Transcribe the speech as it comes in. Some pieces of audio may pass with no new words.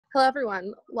Hello,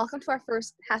 everyone. Welcome to our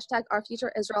first hashtag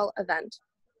 #ourfutureisrael event.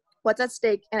 What's at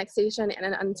stake? Annexation and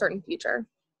an uncertain future.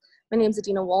 My name is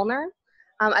Adina Wollner.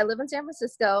 I live in San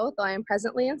Francisco, though I am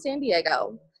presently in San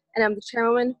Diego, and I'm the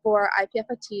chairwoman for ipf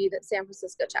Atid San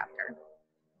Francisco chapter.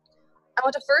 I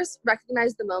want to first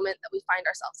recognize the moment that we find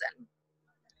ourselves in.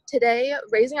 Today,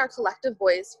 raising our collective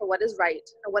voice for what is right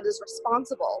and what is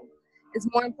responsible is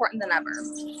more important than ever,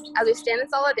 as we stand in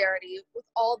solidarity with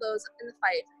all those in the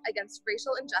fight against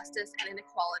racial injustice and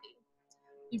inequality.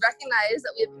 We recognize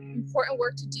that we have important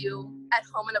work to do at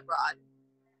home and abroad.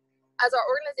 As our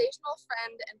organizational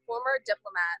friend and former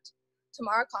diplomat,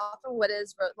 Tamara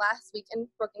Coffin-Wittes wrote last week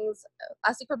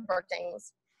for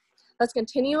Brookings, let's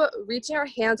continue reaching our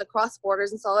hands across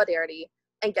borders in solidarity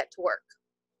and get to work.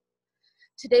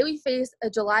 Today we face a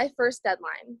July 1st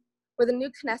deadline, where the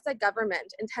new Knesset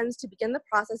government intends to begin the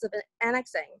process of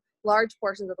annexing large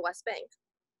portions of the West Bank.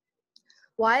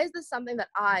 Why is this something that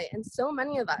I and so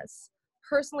many of us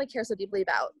personally care so deeply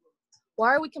about?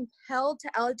 Why are we compelled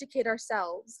to educate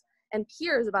ourselves and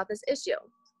peers about this issue?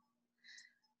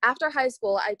 After high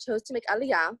school, I chose to make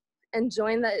Aliyah and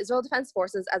join the Israel Defense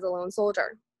Forces as a lone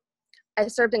soldier. I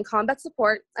served in combat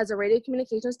support as a radio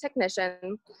communications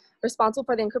technician, responsible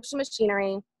for the encryption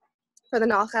machinery for the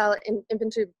Nachal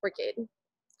Infantry Brigade.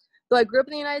 Though I grew up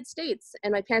in the United States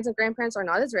and my parents and grandparents are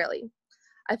not Israeli,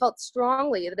 I felt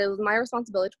strongly that it was my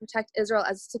responsibility to protect Israel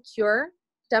as a secure,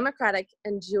 democratic,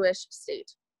 and Jewish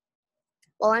state.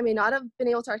 While I may not have been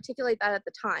able to articulate that at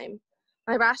the time,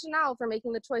 my rationale for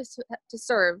making the choice to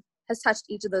serve has touched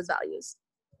each of those values.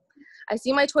 I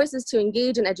see my choices to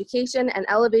engage in education and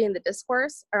elevating the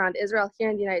discourse around Israel here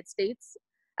in the United States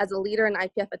as a leader in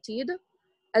ipf Atid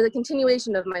as a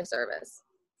continuation of my service.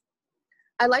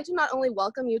 I'd like to not only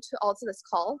welcome you all to this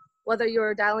call, whether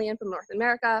you're dialing in from North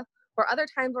America or other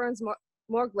time zones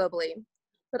more globally,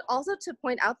 but also to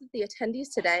point out that the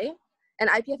attendees today and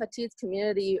ipf Atid's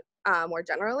community more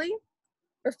generally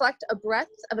reflect a breadth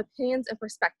of opinions and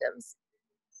perspectives.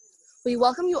 We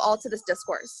welcome you all to this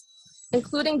discourse,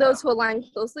 including those who align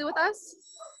closely with us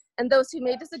and those who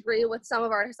may disagree with some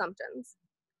of our assumptions.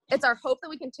 It's our hope that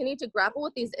we continue to grapple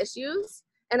with these issues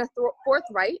in a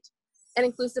forthright and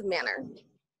inclusive manner,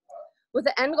 with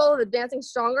the end goal of advancing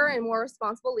stronger and more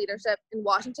responsible leadership in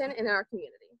Washington and in our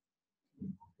community.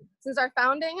 Since our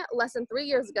founding less than 3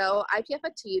 years ago, ipf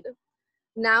Atid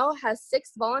now has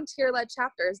 6 volunteer-led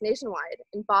chapters nationwide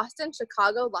in Boston,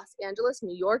 Chicago, Los Angeles,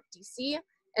 New York, DC,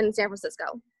 and in San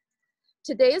Francisco.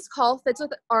 Today's call fits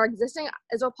with our existing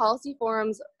Israel Policy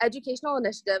Forum's educational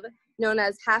initiative known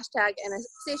as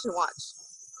 #Annexation Watch,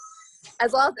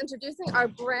 as well as introducing our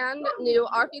brand new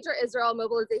Our Future Israel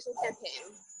mobilization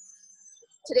campaign.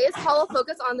 Today's call will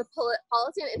focus on the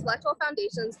policy and intellectual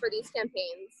foundations for these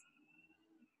campaigns,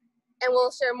 and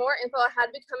we'll share more info on how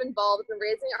to become involved in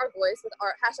raising our voice with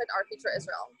our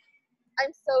 #OurFutureIsrael.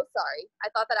 I'm so sorry. I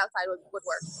thought that outside would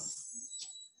work.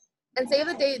 And save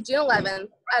the date, June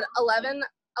 11th at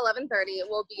 11:30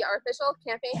 will be our official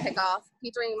campaign kickoff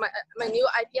featuring my new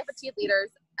ipf Atid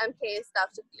leaders, MK Stav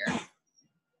Shafir.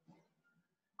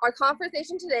 Our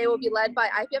conversation today will be led by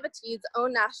ipf Atid's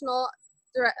own national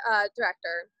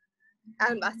director,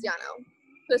 Adam Basciano,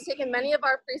 who has taken many of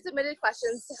our pre-submitted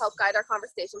questions to help guide our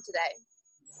conversation today.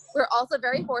 We're also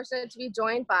very fortunate to be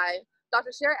joined by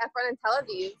Dr. Shira Efron in Tel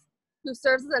Aviv, who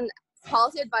serves as a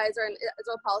policy advisor in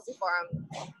Israel Policy Forum,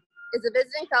 is a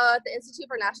visiting fellow at the Institute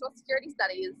for National Security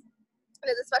Studies,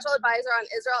 and is a special advisor on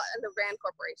Israel and the RAND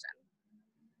Corporation.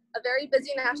 A very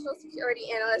busy national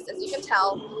security analyst, as you can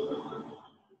tell.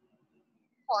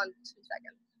 Hold on 2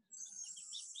 seconds.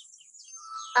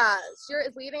 Shira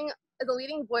is a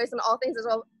leading voice on all things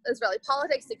Israeli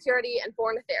politics, security, and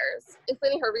foreign affairs,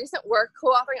 including her recent work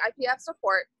co-authoring IPF's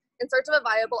report in search of a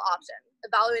viable option,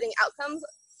 evaluating outcomes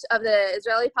of the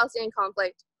Israeli-Palestinian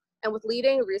conflict, and with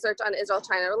leading research on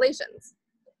Israel-China relations.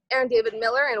 Aaron David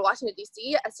Miller in Washington,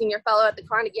 D.C., a senior fellow at the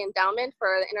Carnegie Endowment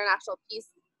for International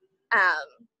Peace,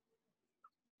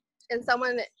 and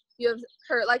someone you have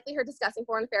likely heard discussing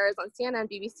foreign affairs on CNN,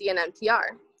 BBC, and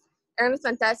NPR. Aaron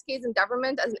spent decades in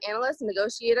government as an analyst,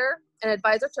 negotiator, and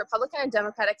advisor to Republican and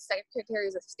Democratic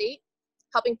secretaries of state,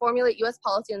 helping formulate U.S.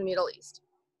 policy in the Middle East.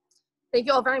 Thank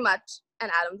you all very much,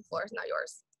 and Adam, the floor is now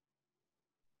yours.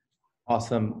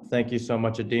 Awesome. Thank you so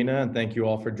much, Adina, and thank you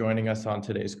all for joining us on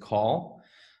today's call.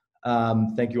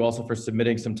 Thank you also for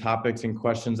submitting some topics and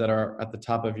questions that are at the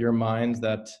top of your minds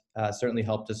that certainly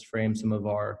helped us frame some of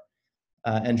our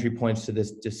entry points to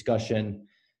this discussion.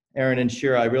 Aaron and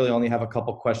Shira, I really only have a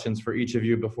couple questions for each of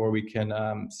you before we can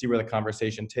see where the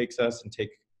conversation takes us and take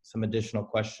some additional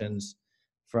questions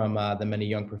from the many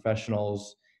young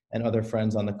professionals and other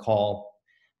friends on the call.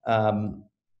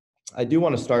 I do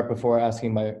want to start before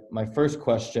asking my first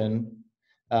question.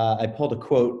 I pulled a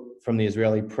quote from the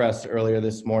Israeli press earlier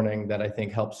this morning that I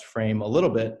think helps frame a little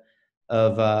bit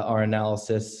of our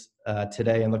analysis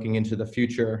today and looking into the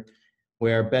future,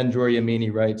 where Ben-Dror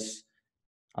Yamini writes,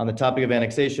 on the topic of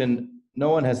annexation, no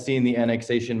one has seen the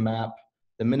annexation map.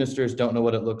 The ministers don't know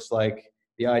what it looks like.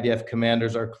 The IDF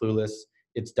commanders are clueless.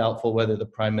 It's doubtful whether the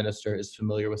prime minister is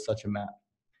familiar with such a map.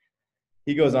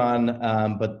 He goes on,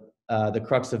 but the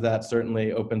crux of that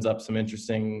certainly opens up some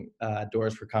interesting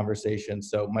doors for conversation.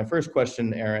 So my first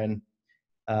question, Aaron,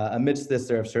 amidst this,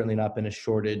 there have certainly not been a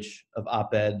shortage of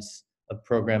op-eds, of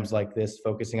programs like this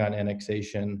focusing on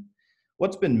annexation.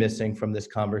 What's been missing from this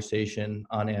conversation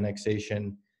on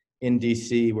annexation in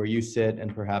DC, where you sit,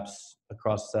 and perhaps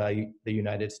across the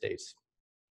United States?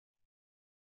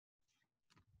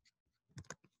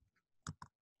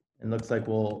 It looks like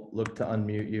we'll look to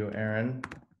unmute you, Aaron.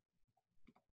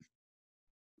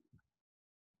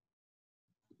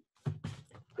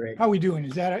 Great. How are we doing?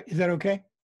 Is that okay?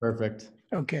 Perfect.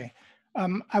 Okay.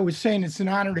 I was saying it's an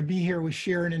honor to be here with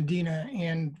Shira and Dina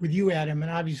and with you, Adam,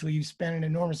 and obviously you spent an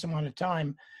enormous amount of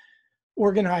time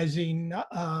organizing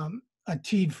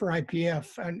Atid for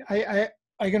IPF. And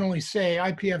I can only say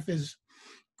IPF is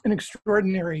an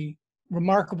extraordinary,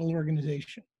 remarkable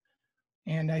organization.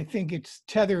 And I think it's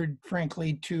tethered,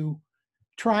 frankly, to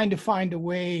trying to find a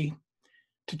way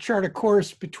to chart a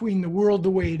course between the world the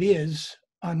way it is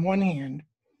on one hand,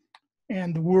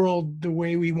 and the world the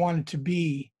way we want it to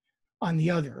be on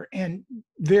the other. And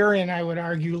therein, I would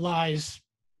argue, lies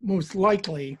most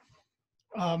likely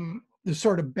the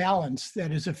sort of balance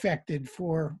that is affected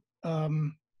for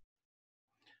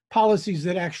policies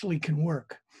that actually can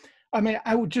work. I mean,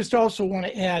 I would just also want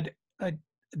to add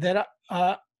that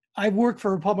I've worked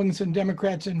for Republicans and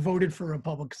Democrats and voted for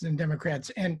Republicans and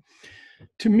Democrats. And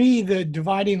to me, the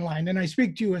dividing line, and I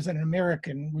speak to you as an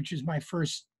American, which is my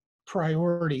first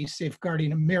priority,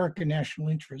 safeguarding American national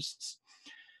interests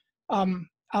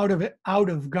out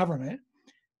of government,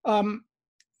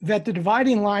 that the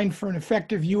dividing line for an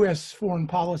effective U.S. foreign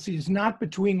policy is not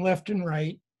between left and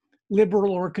right,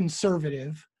 liberal or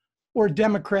conservative, or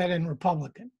Democrat and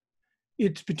Republican.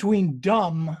 It's between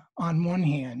dumb on one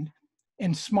hand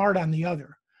and smart on the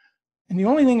other. And the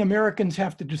only thing Americans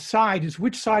have to decide is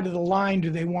which side of the line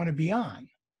do they want to be on,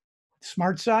 the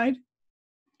smart side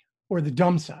or the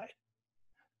dumb side.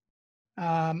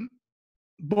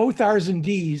 Both R's and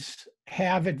D's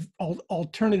have at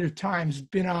alternative times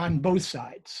been on both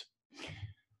sides.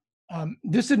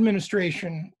 This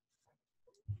administration,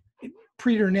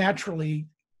 preternaturally,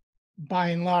 by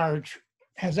and large,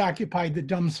 has occupied the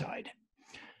dumb side.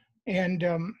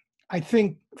 And I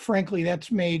think, frankly,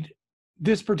 that's made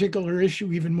this particular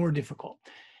issue even more difficult.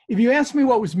 If you ask me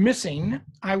what was missing,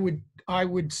 I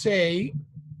would say,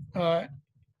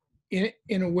 in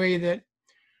a way that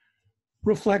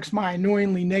reflects my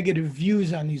annoyingly negative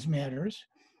views on these matters,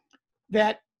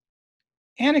 that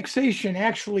annexation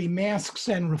actually masks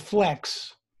and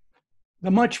reflects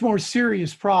the much more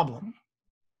serious problem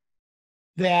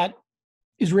that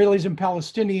Israelis and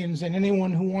Palestinians and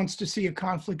anyone who wants to see a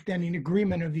conflict-ending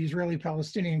agreement of the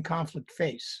Israeli-Palestinian conflict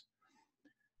face.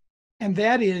 And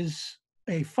that is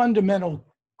a fundamental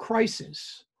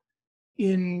crisis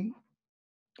between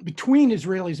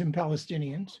Israelis and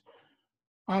Palestinians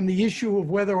on the issue of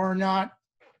whether or not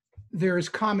there is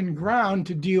common ground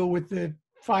to deal with the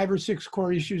 5 or 6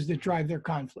 core issues that drive their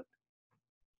conflict.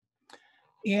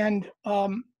 And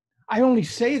I only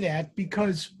say that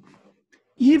because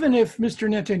even if Mr.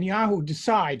 Netanyahu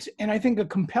decides, and I think a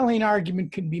compelling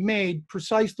argument can be made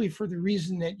precisely for the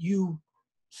reason that you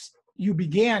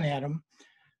began, Adam,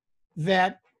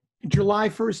 that July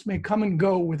 1st may come and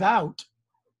go without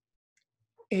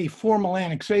a formal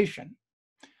annexation.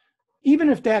 Even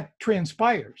if that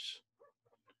transpires,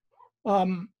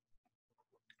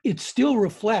 it still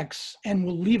reflects and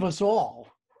will leave us all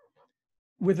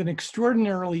with an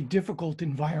extraordinarily difficult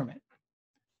environment.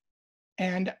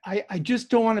 And I just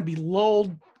don't want to be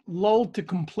lulled to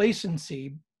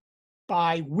complacency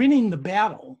by winning the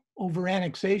battle over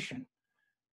annexation,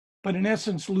 but in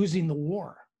essence, losing the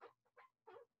war.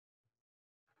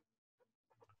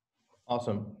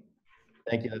 Awesome.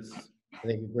 Thank you. That's, I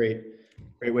think, a great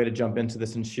way to jump into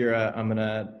this. And Shira, I'm going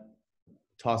to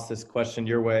toss this question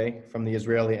your way from the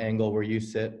Israeli angle where you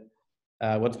sit.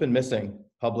 What's been missing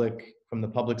from the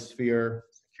public sphere,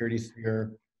 security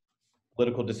sphere,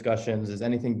 political discussions? Is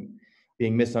anything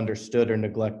being misunderstood or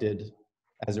neglected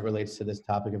as it relates to this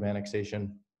topic of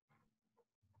annexation?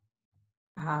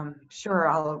 Sure,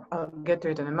 I'll get to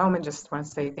it in a moment. Just want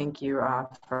to say thank you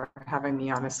for having me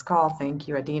on this call. Thank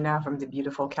you, Adina, from the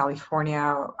beautiful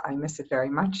California. I miss it very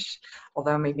much,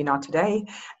 although maybe not today.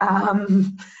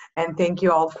 And thank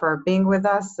you all for being with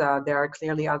us. There are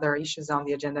clearly other issues on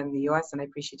the agenda in the US, and I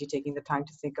appreciate you taking the time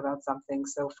to think about something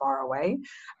so far away.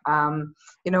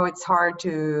 It's hard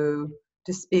to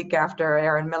speak after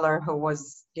Aaron Miller, who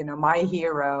was, my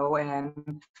hero,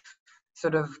 and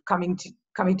sort of coming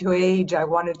to age, I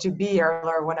wanted to be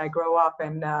earlier when I grow up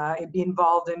and be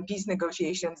involved in peace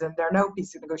negotiations, and there are no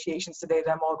peace negotiations today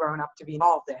that I'm all grown up to be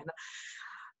involved in.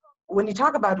 When you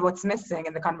talk about what's missing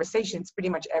in the conversation, it's pretty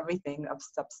much everything of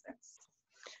substance.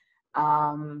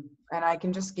 And I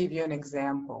can just give you an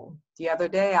example. The other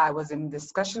day, I was in a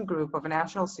discussion group of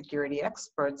national security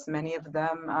experts. Many of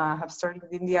them have started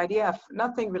in the IDF,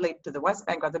 nothing related to the West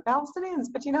Bank or the Palestinians,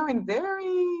 but in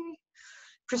very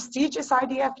prestigious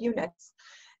IDF units.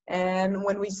 And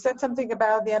when we said something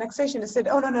about the annexation, they said,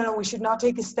 oh, no, we should not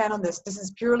take a stand on this. This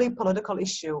is purely a political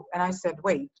issue. And I said,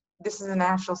 wait, this is a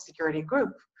national security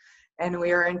group. And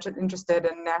we are interested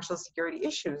in national security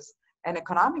issues and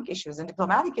economic issues and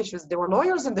diplomatic issues. There were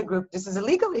lawyers in the group. This is a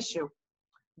legal issue.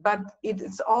 But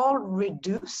it's all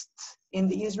reduced in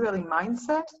the Israeli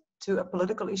mindset to a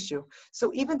political issue.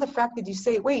 So even the fact that you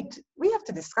say, wait, we have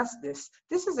to discuss this.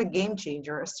 This is a game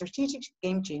changer, a strategic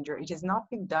game changer. It has not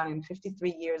been done in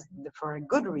 53 years for a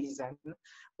good reason,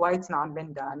 why it's not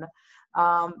been done.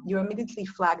 You immediately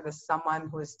flagged as someone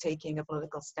who is taking a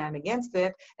political stand against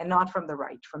it, and not from the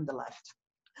right, from the left.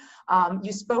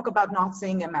 You spoke about not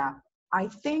seeing a map. I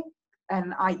think,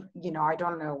 and I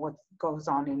don't know what goes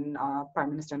on in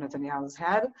Prime Minister Netanyahu's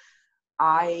head.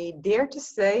 I dare to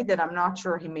say that I'm not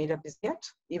sure he made up his yet,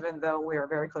 even though we are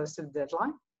very close to the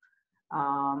deadline.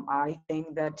 I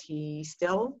think that he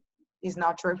still is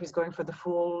not sure if he's going for the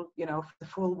full, the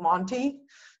full Monty,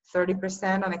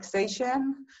 30%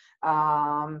 annexation,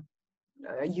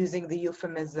 using the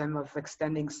euphemism of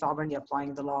extending sovereignty,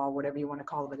 applying the law, whatever you want to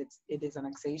call it, it is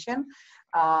annexation.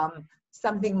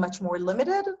 Something much more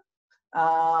limited.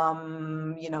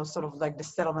 Sort of like the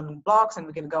settlement blocks, and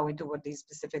we can go into what these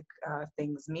specific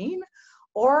things mean,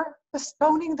 or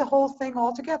postponing the whole thing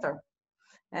altogether.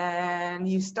 And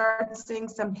you start seeing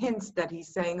some hints that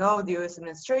he's saying, oh, the US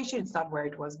administration, it's not where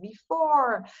it was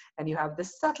before. And you have the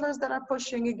settlers that are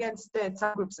pushing against it,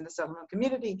 some groups in the settlement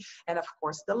community, and of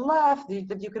course the left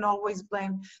that you can always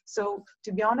blame. So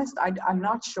to be honest, I'm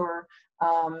not sure.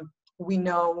 We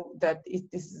know that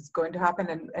this is going to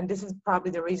happen, and this is probably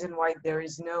the reason why there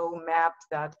is no map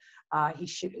that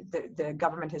the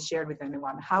government has shared with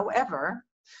anyone. However,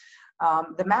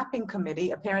 the mapping committee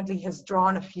apparently has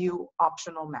drawn a few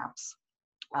optional maps.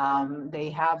 They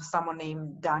have someone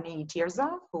named Dani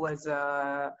Tirza, who was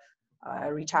a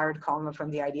retired colonel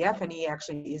from the IDF, and he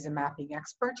actually is a mapping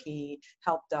expert. He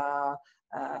helped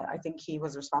I think he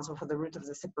was responsible for the route of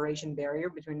the separation barrier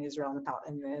between Israel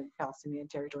and the Palestinian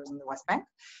territories in the West Bank.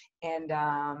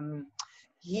 And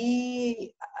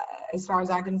he, as far as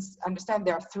I can understand,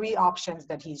 there are three options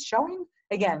that he's showing.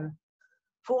 Again,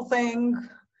 full thing,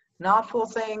 not full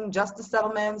thing, just the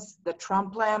settlements, the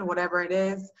Trump plan, whatever it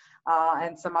is,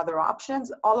 and some other options.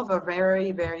 All of them are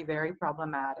very, very, very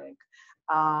problematic.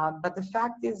 But the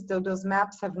fact is, though, those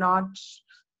maps have not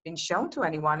been shown to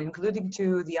anyone, including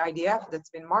to the IDF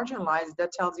that's been marginalized.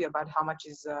 That tells you about how much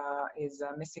is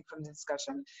missing from the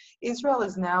discussion. Israel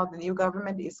is now, the new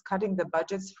government is cutting the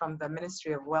budgets from the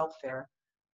Ministry of Welfare.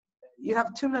 You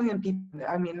have 2 million people,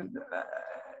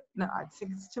 no, I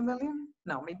think it's 2 million?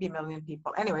 No, maybe 1 million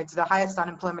people. Anyway, it's the highest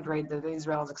unemployment rate that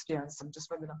Israel has experienced. I'm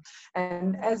just letting you know.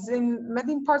 And as in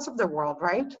many parts of the world,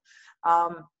 right?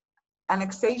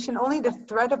 Annexation, only the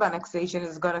threat of annexation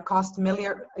is going to cost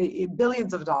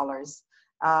billions of dollars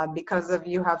because of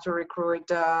you have to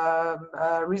recruit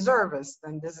reservists,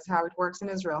 and this is how it works in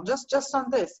Israel. Just on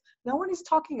this, no one is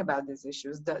talking about these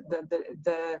issues.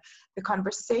 The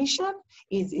conversation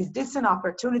is this an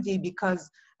opportunity because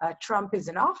Trump is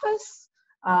in office,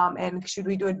 and should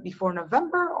we do it before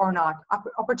November or not?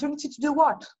 Opportunity to do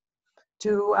what?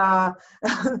 To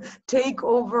take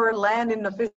over land in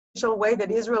official way that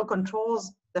Israel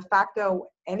controls de facto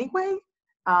anyway.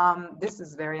 This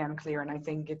is very unclear, and I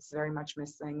think it's very much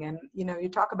missing. And you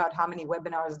talk about how many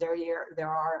webinars there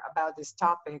are about this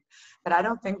topic, but I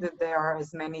don't think that there are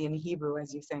as many in Hebrew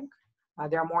as you think.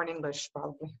 There are more in English,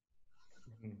 probably.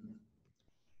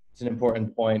 It's an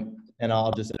important point, and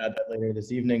I'll just add that later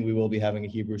this evening we will be having a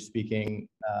Hebrew-speaking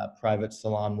private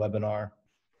salon webinar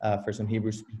for some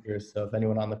Hebrew speakers. So if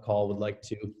anyone on the call would like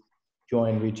to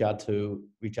join, reach out to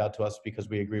us, because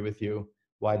we agree with you.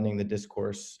 Widening the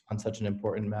discourse on such an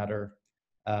important matter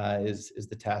is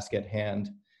the task at hand.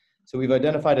 So we've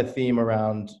identified a theme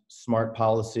around smart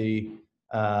policy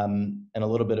and a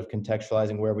little bit of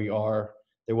contextualizing where we are.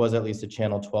 There was at least a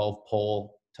Channel 12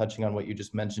 poll touching on what you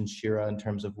just mentioned, Shira, in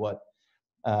terms of what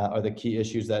are the key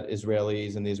issues that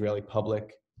Israelis and the Israeli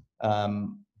public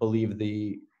believe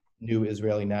the new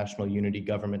Israeli national unity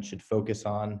government should focus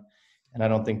on. And I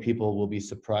don't think people will be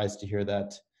surprised to hear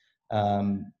that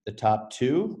the top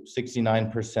two,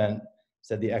 69%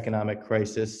 said the economic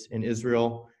crisis in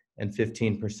Israel, and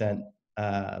 15%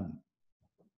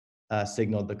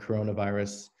 signaled the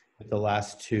coronavirus, with the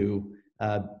last two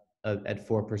at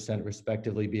 4%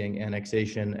 respectively being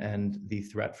annexation and the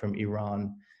threat from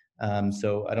Iran.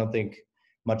 So I don't think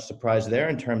much surprise there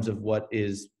in terms of what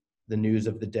is the news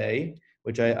of the day,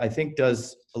 which I think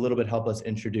does a little bit help us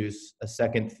introduce a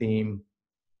second theme,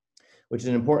 which is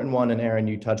an important one, and Aaron,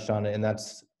 you touched on it, and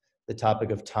that's the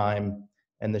topic of time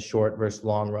and the short versus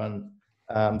long run.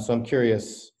 So I'm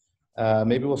curious,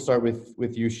 maybe we'll start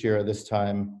with you, Shira, this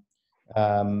time.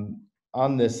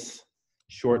 On this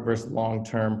short versus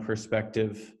long-term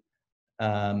perspective,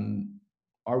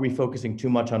 are we focusing too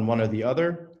much on one or the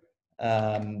other?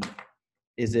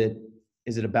 Is it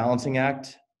a balancing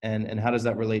act? And how does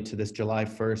that relate to this July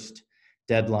 1st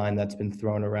deadline that's been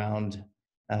thrown around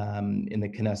in the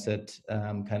Knesset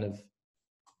kind of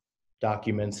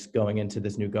documents going into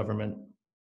this new government?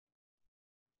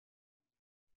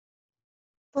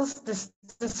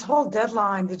 This whole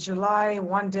deadline, the July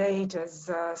 1 date, is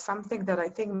something that I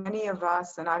think many of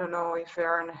us, and I don't know if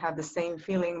Aaron had the same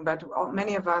feeling, but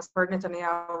many of us heard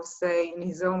Netanyahu say in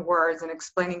his own words and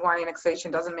explaining why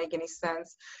annexation doesn't make any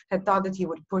sense, had thought that he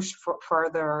would push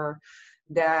further,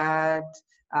 that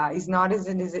is not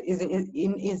in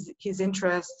his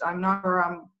interest. I'm not sure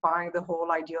I'm buying the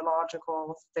whole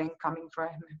ideological thing coming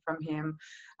from him.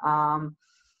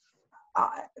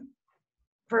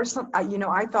 Personally,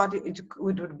 I thought it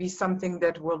would be something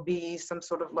that will be some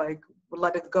sort of like, we'll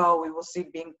let it go, we will see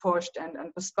it being pushed and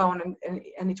postponed,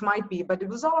 and it might be, but it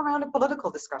was all around a political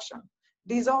discussion.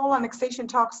 These all annexation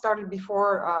talks started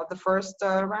before the first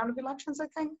round of elections, I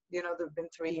think. There have been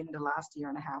 3 in the last year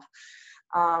and a half.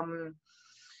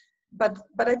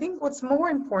 But I think what's more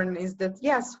important is that,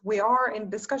 yes, we are in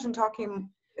discussion talking,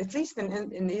 at least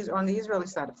on the Israeli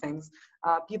side of things,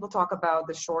 people talk about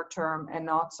the short term and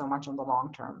not so much on the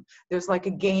long term. There's like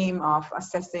a game of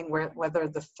assessing whether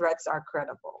the threats are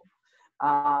credible.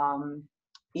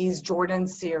 Is Jordan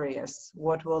serious?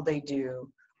 What will they do?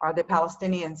 Are the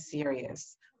Palestinians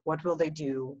serious? What will they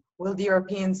do? Will the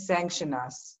Europeans sanction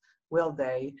us? Will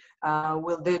they?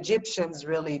 Will the Egyptians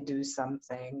really do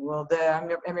something? Will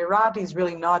the Emiratis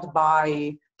really not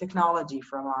buy technology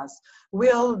from us?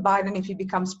 Will Biden, if he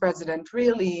becomes president,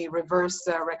 really reverse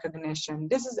recognition?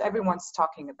 This is everyone's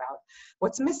talking about.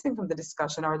 What's missing from the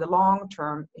discussion are the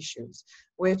long-term issues,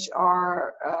 which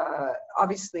are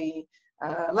obviously,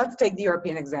 let's take the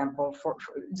European example for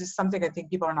just something I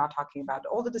think people are not talking about.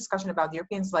 All the discussion about the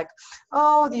Europeans, like,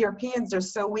 oh, the Europeans are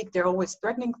so weak, they're always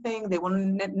threatening things, they will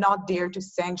not dare to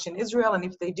sanction Israel, and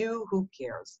if they do, who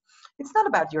cares? It's not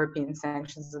about European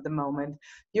sanctions at the moment.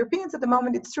 Europeans at the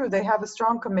moment, it's true, they have a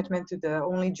strong commitment to the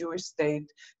only Jewish state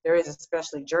there is,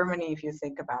 especially Germany, if you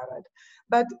think about it.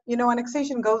 But,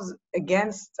 annexation goes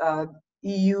against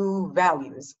EU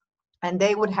values, and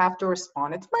they would have to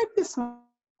respond. It might be small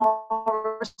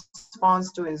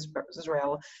response to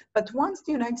Israel, but once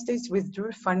the United States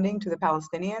withdrew funding to the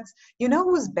Palestinians,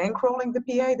 who's bankrolling the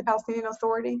PA, the Palestinian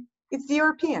Authority? It's the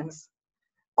Europeans.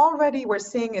 Already we're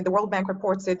seeing in the World Bank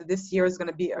report say that this year are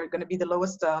going to be the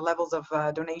lowest levels of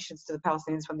donations to the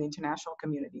Palestinians from the international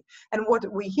community. And what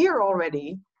we hear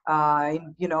already,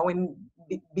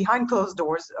 behind closed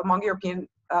doors among European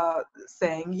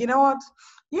saying, you know what,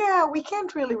 yeah, we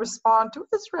can't really respond to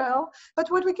Israel,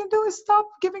 but what we can do is stop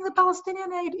giving the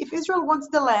Palestinian aid. If Israel wants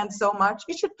the land so much,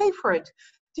 it should pay for it.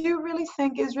 Do you really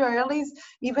think Israelis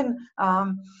even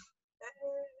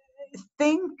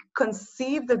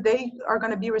conceive that they are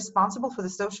going to be responsible for the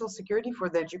social security, for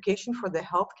the education, for the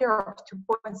healthcare of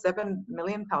 2.7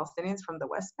 million Palestinians from the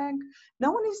West Bank?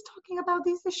 No one is talking about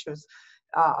these issues.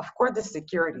 Of course, the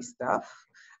security stuff.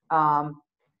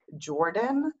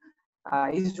 Jordan,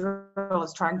 Israel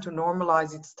is trying to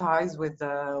normalize its ties with,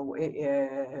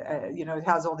 it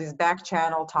has all these back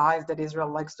channel ties that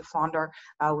Israel likes to launder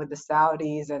with the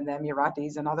Saudis and the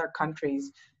Emiratis and other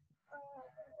countries.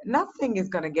 nothing is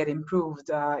going to get improved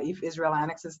if Israel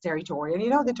annexes territory. And you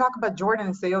know, they talk about Jordan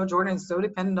and say, oh, Jordan is so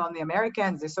dependent on the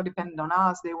Americans, they're so dependent on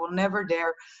us, they will never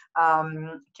dare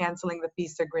canceling the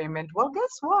peace agreement. Well,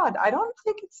 guess what? I don't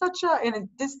think it's such a, and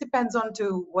this depends on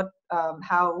to what,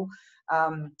 how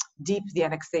deep the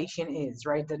annexation is,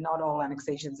 right? That not all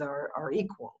annexations are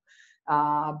equal.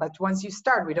 But once you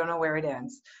start, we don't know where it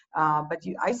ends.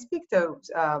 I speak to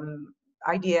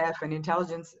IDF and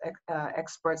intelligence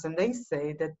experts, and they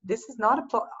say that this is not an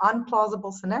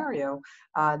unplausible scenario,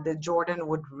 that Jordan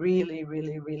would really,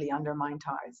 really, really undermine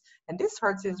ties. And this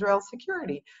hurts Israel's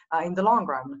security in the long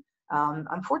run.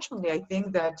 Unfortunately, I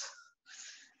think that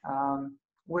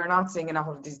we're not seeing enough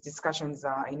of these discussions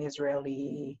in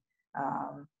Israeli,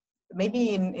 maybe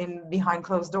in behind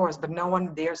closed doors, but no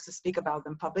one dares to speak about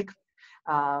them publicly.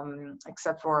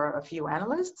 Except for a few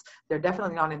analysts. They're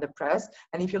definitely not in the press.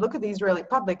 And if you look at the Israeli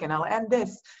public, and I'll end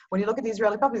this, when you look at the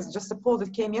Israeli public, it's just a poll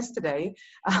that came yesterday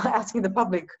asking the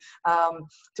public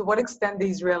to what extent the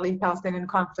Israeli-Palestinian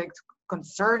conflict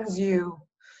concerns you,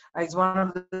 is one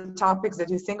of the topics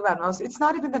that you think about most. It's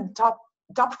not even the top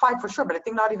 5 for sure, but I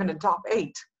think not even the top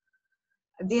 8.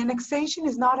 The annexation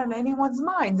is not on anyone's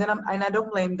minds, and I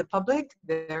don't blame the public.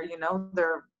 They're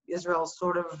Israel's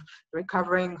sort of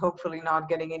recovering, hopefully not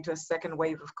getting into a second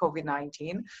wave of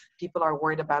COVID-19. People are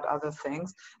worried about other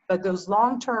things. But those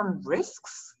long-term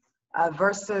risks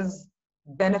versus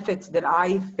benefits that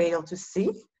I fail to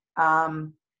see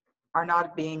are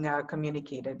not being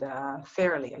communicated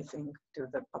fairly, I think, to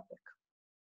the public.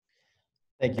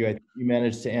 Thank you. You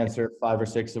managed to answer 5 or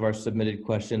 6 of our submitted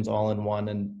questions all in one.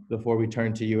 And before we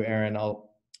turn to you, Aaron, I'll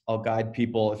guide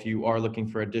people if you are looking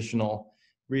for additional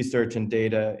research and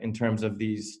data in terms of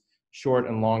these short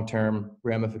and long-term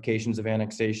ramifications of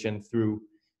annexation through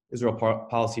Israel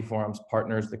Policy Forum's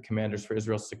partners, the Commanders for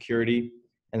Israel's Security,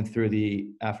 and through the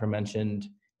aforementioned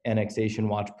Annexation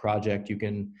Watch project. You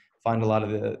can find a lot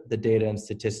of the data and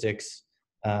statistics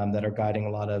that are guiding a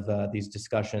lot of these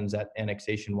discussions at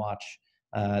Annexation Watch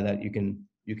that you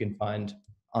can find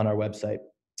on our website.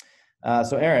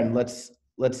 So Aaron, let's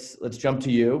jump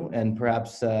to you, and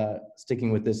perhaps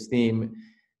sticking with this theme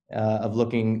of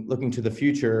looking to the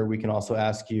future, we can also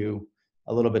ask you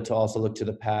a little bit to also look to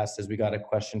the past, as we got a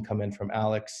question come in from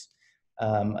Alex.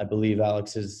 I believe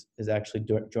Alex is actually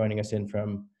joining us in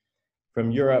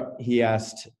from Europe. He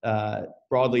asked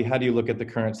broadly, how do you look at the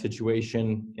current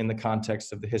situation in the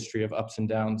context of the history of ups and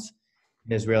downs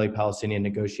in Israeli-Palestinian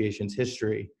negotiations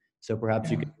history? So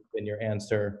perhaps you can in your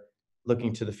answer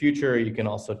looking to the future, you can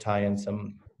also tie in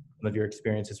some of your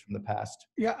experiences from the past.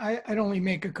 Yeah, I'd only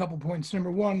make a couple points.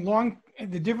 Number one,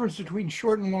 the difference between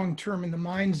short and long term in the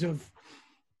minds of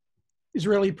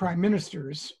Israeli prime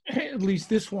ministers, at least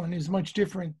this one, is much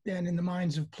different than in the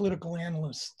minds of political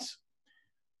analysts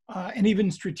and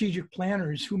even strategic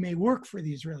planners who may work for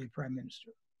the Israeli prime minister.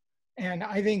 And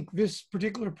I think this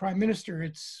particular prime minister,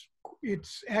 it's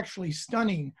actually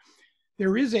stunning.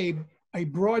 There is a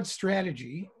broad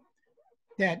strategy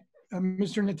that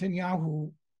Mr.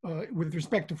 Netanyahu, with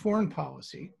respect to foreign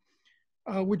policy,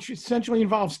 which essentially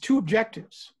involves 2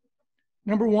 objectives.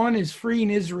 Number one is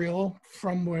freeing Israel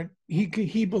from what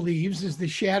he believes is the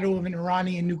shadow of an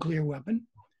Iranian nuclear weapon.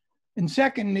 And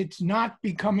second, it's not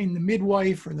becoming the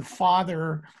midwife or the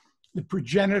father, the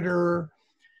progenitor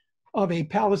of a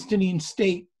Palestinian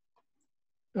state,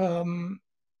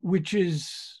 which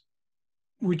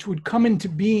would come into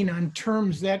being on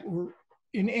terms that were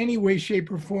in any way, shape,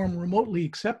 or form remotely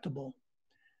acceptable,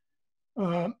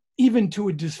 even to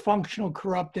a dysfunctional,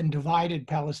 corrupt, and divided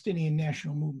Palestinian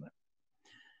national movement.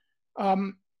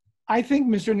 I think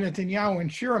Mr. Netanyahu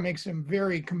and Shira make some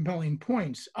very compelling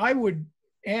points. I would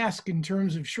ask, in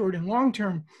terms of short and long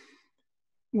term,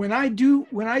 when I do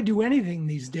anything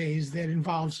these days that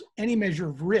involves any measure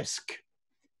of risk,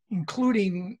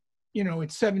 including,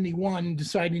 at 71,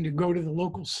 deciding to go to the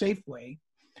local Safeway,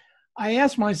 I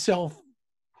ask myself,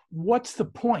 what's the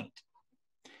point?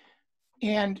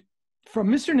 And from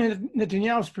Mr.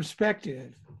 Netanyahu's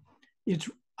perspective,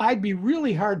 I'd be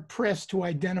really hard pressed to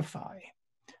identify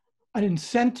an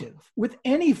incentive with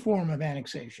any form of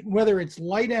annexation, whether it's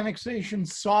light annexation,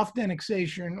 soft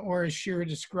annexation, or as Shira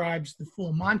describes, the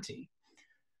full Monty,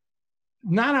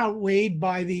 not outweighed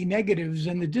by the negatives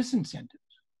and the disincentives.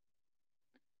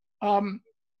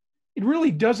 It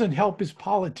really doesn't help his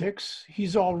politics.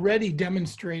 He's already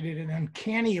demonstrated an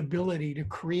uncanny ability to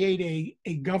create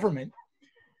a government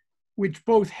which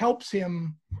both helps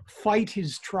him fight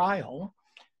his trial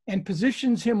and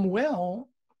positions him well,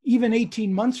 even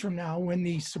 18 months from now, when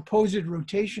the supposed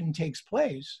rotation takes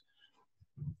place,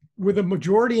 with a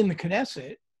majority in the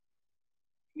Knesset,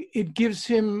 it gives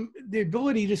him the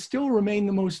ability to still remain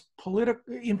the most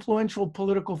influential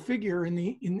political figure in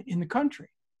the country.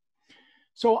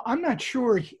 So I'm not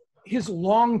sure his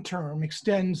long term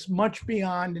extends much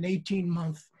beyond an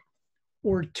 18-month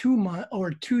or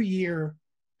 2-year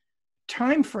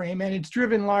time frame, and it's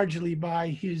driven largely by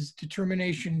his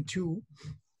determination to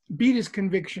beat his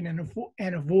conviction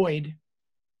and avoid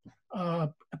a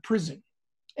prison.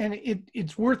 And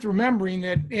it's worth remembering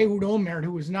that Ehud Olmert,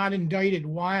 who was not indicted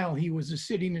while he was a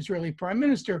sitting Israeli prime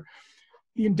minister,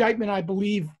 the indictment, I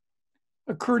believe,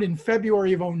 occurred in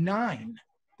February of 2009.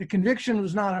 The conviction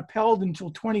was not upheld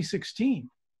until 2016,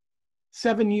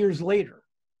 7 years later.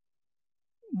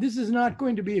 This is not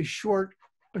going to be a short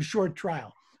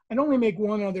trial. I'd only make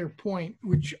one other point,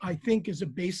 which I think is a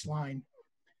baseline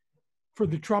for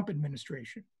the Trump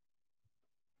administration.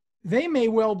 They may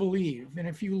well believe, and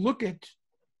if you look at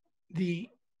the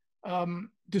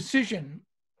decision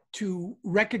to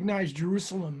recognize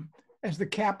Jerusalem as the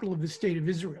capital of the state of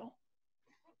Israel,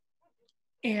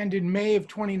 and in May of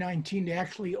 2019 to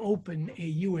actually open a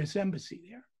US embassy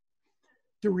there,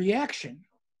 the reaction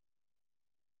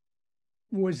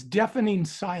was deafening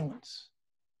silence.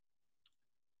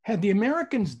 Had the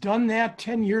Americans done that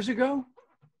 10 years ago,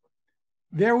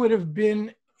 there would have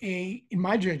been in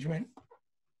my judgment,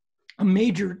 a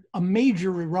major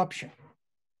eruption.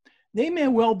 They may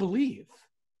well believe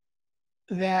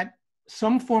that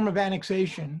some form of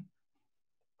annexation,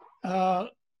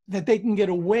 that they can get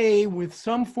away with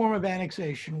some form of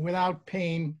annexation without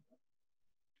paying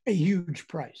a huge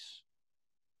price.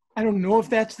 I don't know if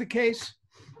that's the case,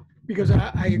 because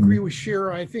I agree with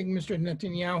Shira. I think Mr.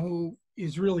 Netanyahu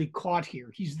is really caught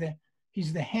here. He's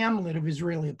the Hamlet of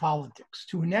Israeli politics,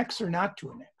 to annex or not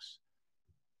to annex.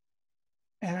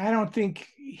 And I don't think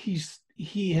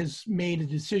he has made a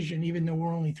decision, even though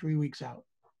we're only 3 weeks out.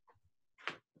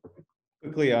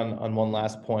 Quickly on one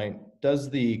last point, does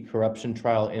the corruption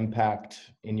trial impact,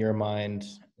 in your mind,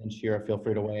 and Shira, feel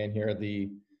free to weigh in here,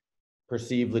 the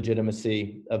perceived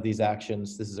legitimacy of these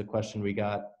actions? This is a question we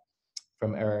got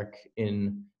from Eric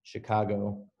in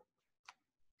Chicago.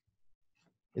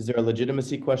 Is there a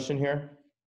legitimacy question here?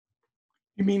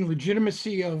 You mean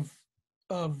legitimacy of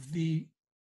the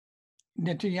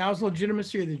Netanyahu's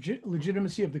legitimacy, or the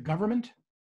legitimacy of the government?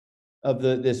 Of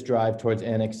this drive towards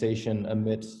annexation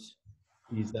amidst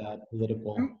these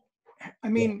political... I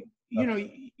mean, you know,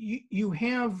 you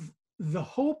have the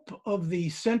hope of the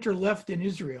center left in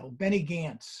Israel, Benny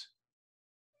Gantz,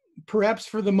 perhaps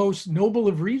for the most noble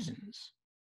of reasons,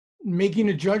 making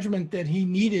a judgment that he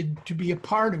needed to be a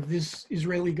part of this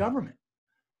Israeli government.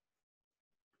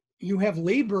 You have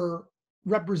labor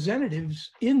representatives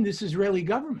in this Israeli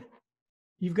government.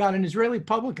 You've got an Israeli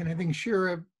public, and I think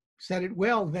Shira said it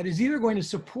well, that is either going to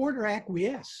support or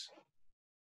acquiesce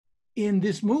in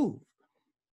this move.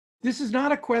 This is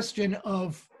not a question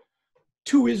of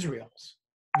two Israels,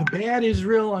 the bad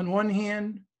Israel on one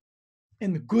hand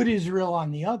and the good Israel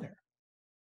on the other.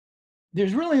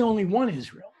 There's really only one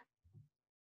Israel,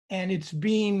 and it's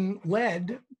being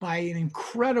led by an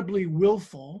incredibly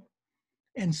willful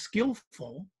and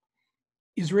skillful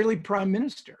Israeli prime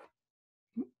minister.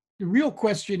 The real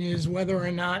question is whether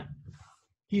or not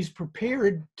he's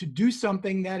prepared to do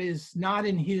something that is not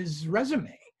in his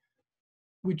resume,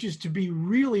 which is to be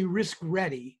really risk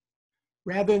ready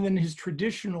rather than his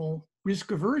traditional risk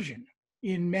aversion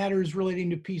in matters relating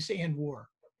to peace and war.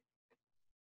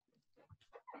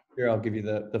 Here, I'll give you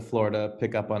the floor to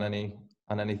pick up on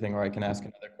anything, or I can ask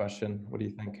another question. What do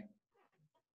you think?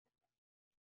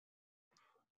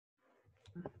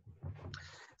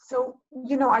 So,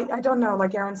 you know, I don't know,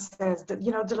 like Aaron says, that,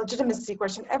 you know, the legitimacy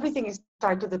question, everything is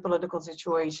tied to the political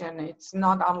situation. It's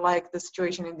not unlike the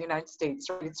situation in the United States.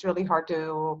 Right? It's really hard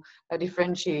to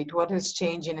differentiate what has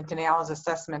changed in Netanyahu's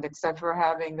assessment, except for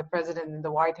having the president in the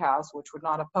White House, which would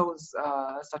not oppose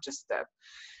such a step.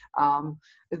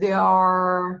 They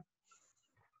are,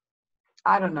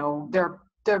 I don't know,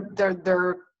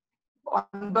 they're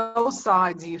on both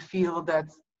sides. You feel that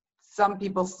some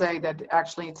people say that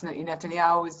actually it's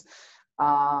Netanyahu's,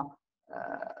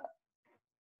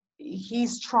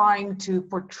 he's trying to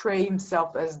portray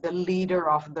himself as the leader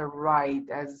of the right,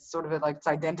 as sort of like it's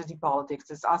identity politics,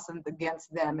 it's us and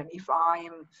against them. And if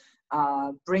I'm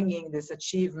bringing this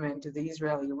achievement to the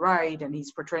Israeli right, and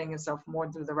he's portraying himself more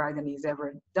to the right than he's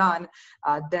ever done,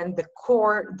 then the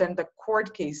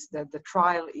court case, that the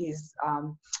trial is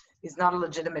not a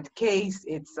legitimate case.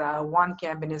 It's one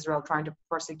camp in Israel trying to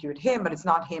persecute him, but it's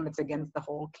not him, it's against the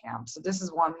whole camp. So this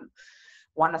is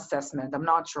one assessment. I'm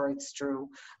not sure it's true.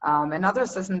 Another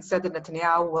assessment said that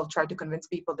Netanyahu will try to convince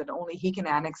people that only he can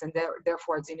annex, and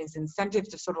therefore it's in his incentive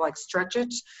to sort of like stretch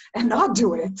it and not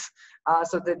do it,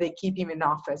 so that they keep him in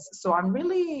office. So I'm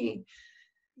really,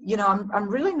 I'm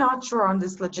really not sure on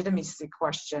this legitimacy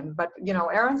question. But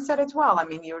Aaron said it well. I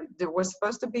mean, there was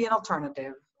supposed to be an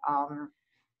alternative.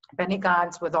 Benny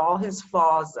Gantz, with all his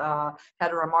flaws,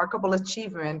 had a remarkable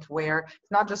achievement where it's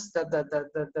not just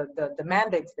the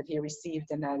mandates that he received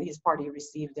and his party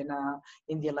received in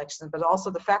the elections, but also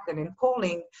the fact that in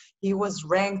polling he was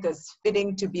ranked as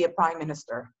fitting to be a prime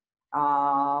minister,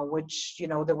 which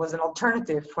there was an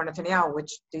alternative for Netanyahu,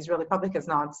 which the Israeli public has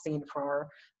not seen for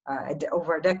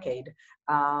over a decade.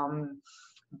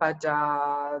 But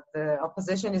the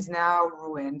opposition is now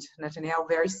ruined. Netanyahu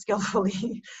very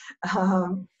skillfully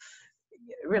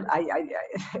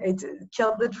it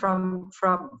killed it from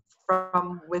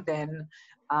within,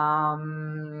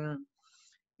 and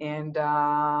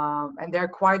they're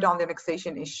quite on the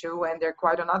annexation issue, and they're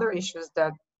quite on other issues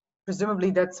that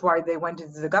presumably that's why they went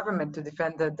into the government, to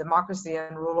defend the democracy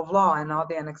and rule of law, and not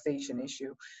the annexation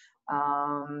issue.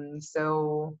 I'm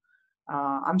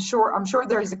sure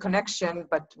there is a connection,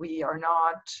 but we are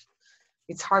not.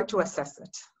 It's hard to assess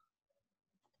it.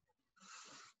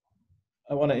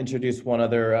 I want to introduce one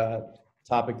other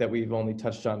topic that we've only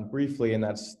touched on briefly, and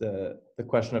that's the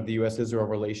question of the U.S.-Israel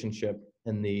relationship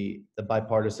and the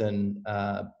bipartisan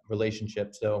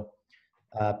relationship. So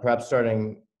perhaps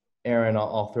starting, Aaron,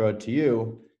 I'll throw it to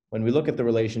you. When we look at the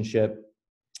relationship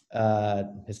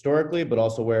historically, but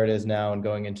also where it is now and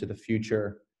going into the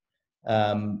future,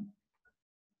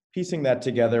 piecing that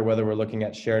together, whether we're looking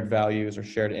at shared values or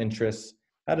shared interests,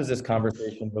 how does this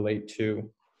conversation relate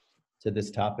to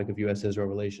this topic of U.S.-Israel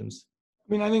relations?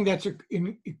 I mean, I think that's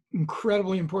an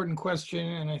incredibly important question,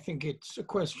 and I think it's a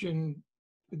question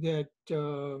that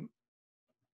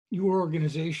your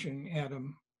organization,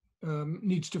 Adam,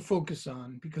 needs to focus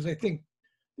on, because I think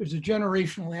there's a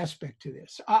generational aspect to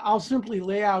this. I'll simply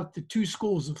lay out the two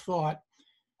schools of thought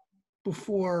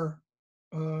before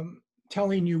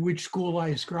telling you which school I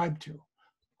ascribe to.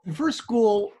 The first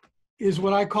school is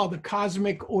what I call the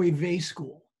cosmic oy vey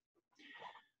school.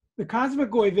 The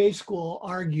cosmic oy vey school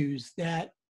argues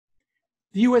that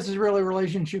the U.S.-Israeli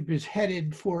relationship is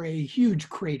headed for a huge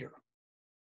crater,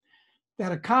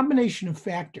 that a combination of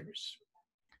factors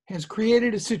has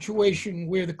created a situation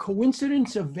where the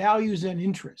coincidence of values and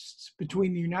interests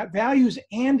between the United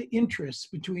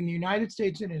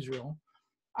States and Israel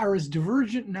are as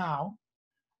divergent now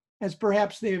as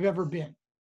perhaps they have ever been.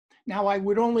 Now, I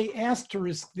would only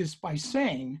asterisk this by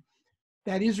saying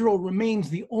that Israel remains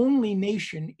the only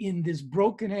nation in this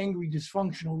broken, angry,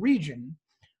 dysfunctional region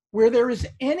where there is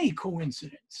any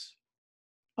coincidence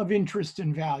of interest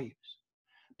and values.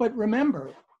 But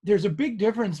remember, there's a big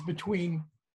difference between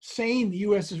saying the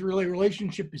U.S.-Israeli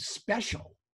relationship is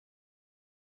special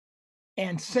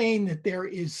and saying that there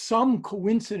is some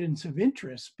coincidence of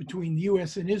interest between the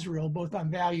U.S. and Israel, both on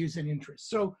values and interests.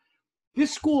 So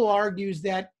this school argues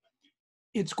that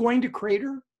it's going to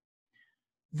crater,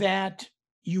 that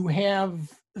you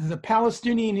have the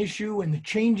Palestinian issue and the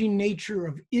changing nature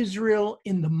of Israel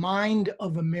in the mind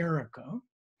of America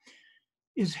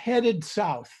is headed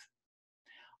south.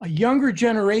 A younger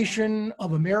generation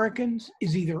of Americans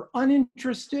is either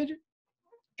uninterested,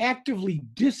 actively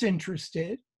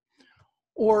disinterested,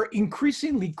 or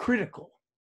increasingly critical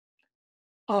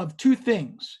of two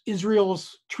things: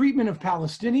 Israel's treatment of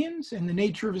Palestinians and the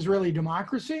nature of Israeli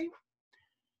democracy,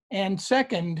 and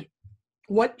second,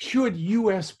 what should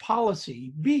U.S.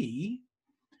 policy be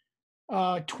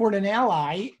toward an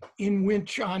ally in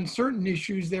which on certain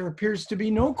issues there appears to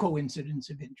be no coincidence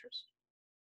of interest.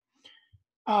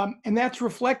 And that's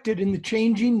reflected in the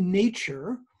changing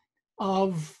nature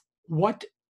of what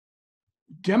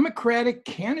Democratic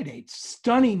candidates,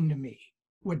 stunning to me,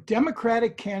 what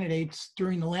Democratic candidates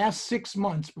during the last 6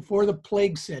 months before the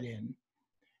plague set in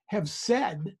have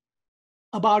said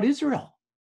about Israel.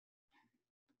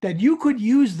 That you could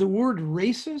use the word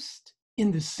racist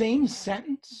in the same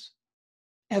sentence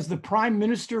as the Prime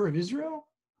Minister of Israel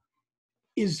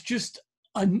is just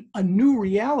a new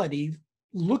reality.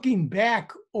 Looking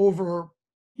back over,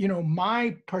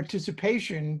 my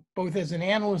participation both as an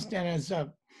analyst and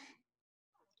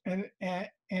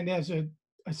as a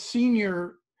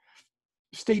senior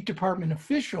State Department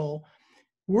official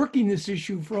working this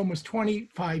issue for almost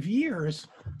 25 years,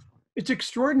 it's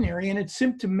extraordinary and it's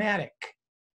symptomatic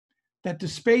that the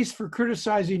space for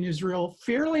criticizing Israel,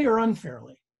 fairly or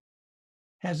unfairly,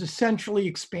 has essentially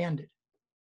expanded.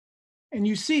 And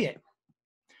you see it.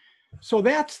 So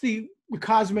that's the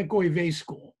cosmic oy vey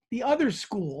school. The other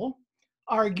school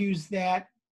argues that,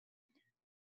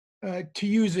 to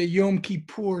use a Yom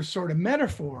Kippur sort of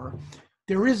metaphor,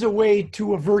 there is a way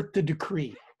to avert the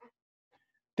decree.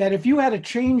 That if you had a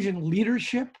change in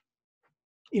leadership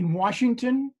in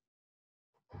Washington,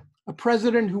 a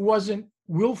president who wasn't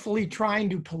willfully trying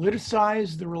to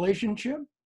politicize the relationship,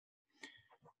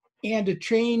 and a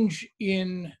change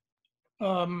in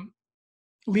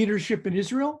leadership in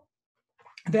Israel,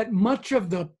 that much of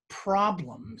the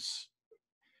problems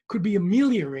could be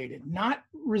ameliorated, not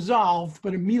resolved,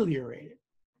 but ameliorated.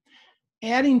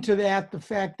 Adding to that the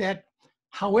fact that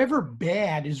however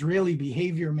bad Israeli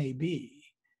behavior may be,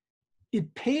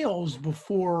 it pales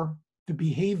before the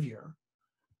behavior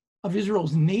of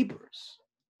Israel's neighbors.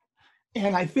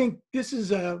 And I think this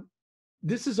is a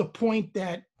point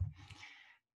that,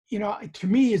 you know, to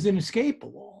me is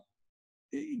inescapable.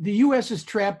 The US is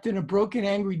trapped in a broken,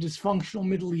 angry, dysfunctional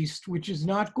Middle East, which is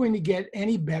not going to get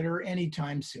any better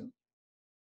anytime soon.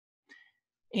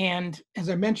 And as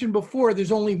I mentioned before,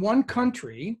 there's only one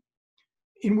country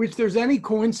in which there's any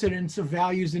coincidence of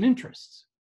values and interests.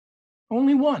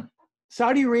 Only one.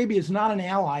 Saudi Arabia is not an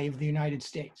ally of the United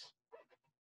States.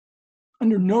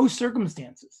 Under no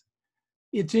circumstances.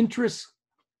 Its interests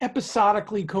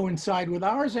episodically coincide with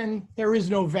ours, and there is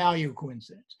no value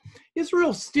coincidence.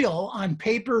 Israel still, on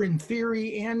paper, in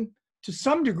theory, and to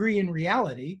some degree in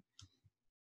reality,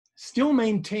 still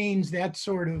maintains that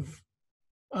sort of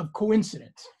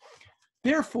coincidence.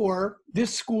 Therefore,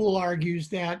 this school argues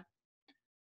that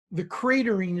the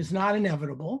cratering is not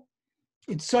inevitable.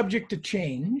 It's subject to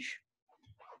change.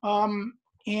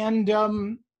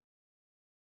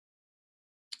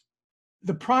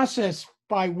 The process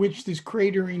by which this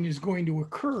cratering is going to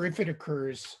occur, if it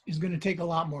occurs, is going to take a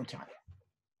lot more time.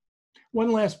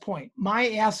 One last point.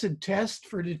 My acid test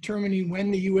for determining when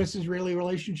the US-Israeli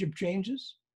relationship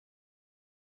changes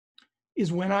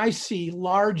is when I see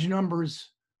large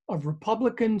numbers of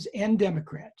Republicans and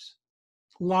Democrats,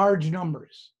 large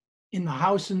numbers in the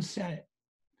House and Senate,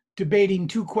 debating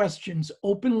two questions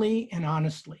openly and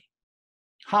honestly.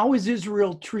 How is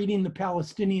Israel treating the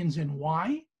Palestinians and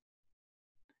why?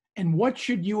 And what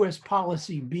should US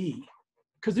policy be?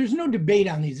 Because there's no debate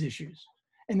on these issues.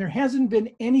 And there hasn't been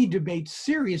any debate,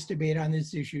 serious debate on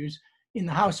these issues in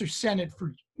the House or Senate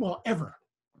for, well, ever.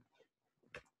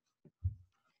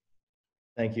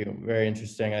 Thank you. Very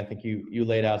interesting. I think you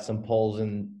laid out some polls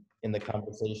in the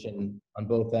conversation on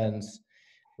both ends.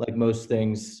 Like most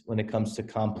things, when it comes to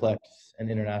complex and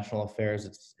international affairs,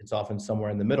 it's often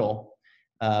somewhere in the middle.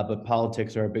 But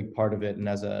politics are a big part of it, and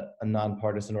as a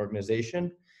nonpartisan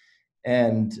organization,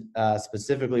 and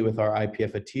specifically with our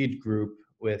IPF Atid group,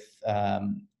 with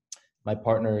my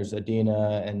partners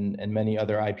Adina and many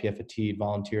other IPF Atid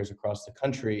volunteers across the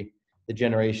country, the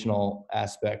generational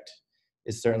aspect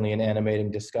is certainly an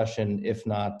animating discussion, if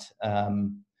not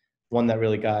one that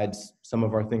really guides some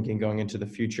of our thinking going into the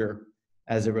future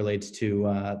as it relates to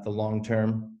the long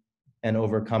term and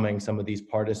overcoming some of these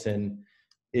partisan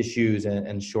issues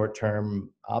and short-term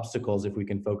obstacles, if we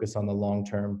can focus on the long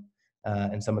term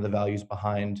and some of the values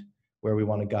behind where we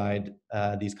want to guide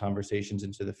these conversations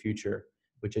into the future,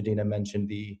 which Adina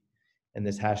mentioned in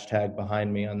this hashtag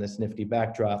behind me on this nifty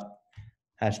backdrop,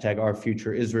 hashtag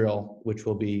ourfutureisrael, which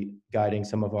will be guiding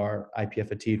some of our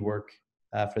IPF Atid work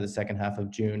for the second half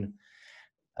of June.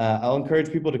 I'll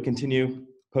encourage people to continue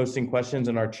posting questions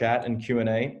in our chat and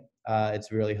Q&A.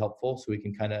 It's really helpful, so we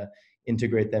can kind of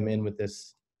integrate them in with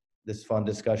this fun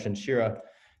discussion. Shira,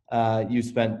 you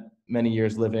spent many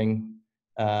years living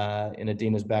in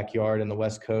Adina's backyard in the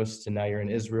West Coast, and now you're in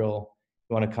Israel.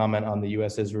 You want to comment on the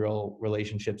US-Israel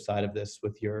relationship side of this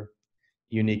with your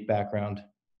unique background?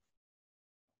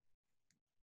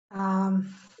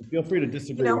 Feel free to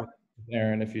disagree with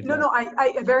Aaron if you'd like. No,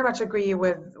 I very much agree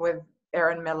with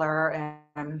Aaron Miller,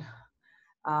 and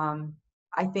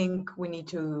I think we need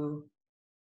to,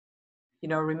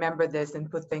 remember this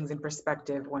and put things in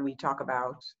perspective when we talk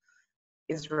about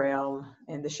Israel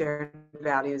and the shared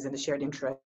values and the shared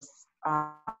interests.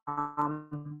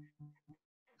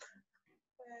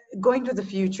 Going to the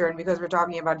future, and because we're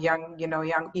talking about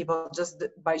young people, just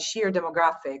by sheer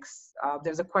demographics,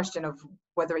 there's a question of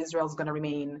whether Israel is going to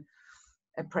remain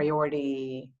a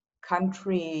priority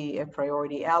country, a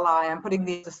priority ally. I'm putting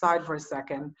these aside for a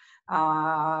second.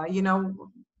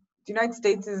 The United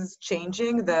States is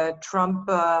changing. The Trump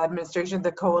administration,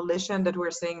 the coalition that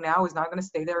we're seeing now, is not going to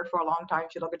stay there for a long time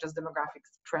if you look at just demographic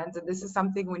trends, and this is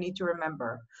something we need to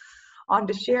remember. On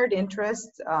the shared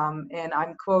interests, and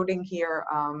I'm quoting here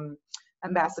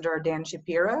Ambassador Dan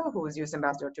Shapira, who was U.S.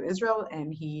 Ambassador to Israel,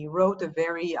 and he wrote a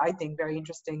very, I think, very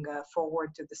interesting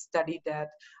foreword to the study that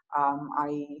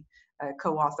I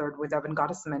co-authored with Evan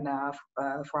Gottesman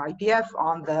for IPF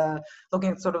on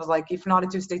looking at sort of like, if not a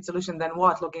two-state solution, then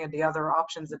what? Looking at the other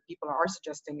options that people are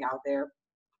suggesting out there.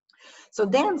 So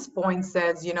Dan's point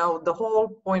says, the whole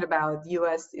point about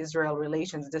U.S.-Israel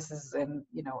relations, this is, and,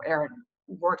 Aaron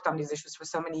worked on these issues for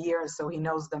so many years, so he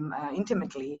knows them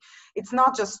intimately. It's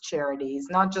not just charity. It's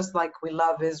not just like we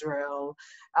love Israel.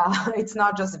 It's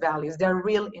not just values. There are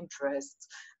real interests.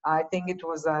 I think it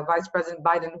was Vice President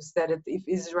Biden who said it, if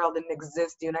Israel didn't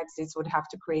exist, the United States would have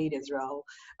to create Israel,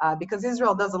 because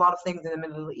Israel does a lot of things in the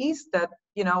Middle East that,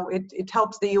 it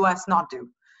helps the U.S. not do.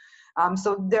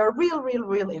 So there are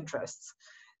real interests.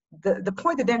 The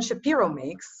point that Dan Shapiro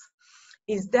makes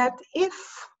is that if,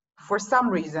 for some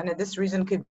reason, and this reason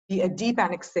could be a deep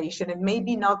annexation, it may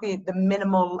be not the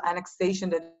minimal annexation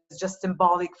that is just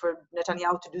symbolic for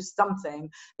Netanyahu to do something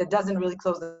that doesn't really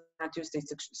close the two-state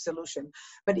solution.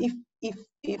 But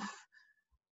if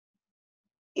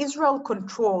Israel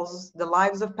controls the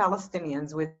lives of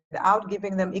Palestinians without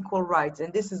giving them equal rights,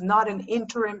 and this is not an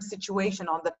interim situation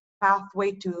on the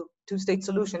pathway to two-state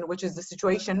solution, which is the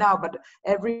situation now, but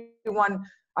everyone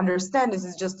understand this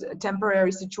is just a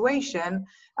temporary situation.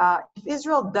 If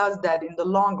Israel does that in the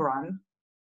long run,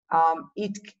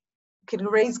 it can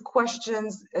raise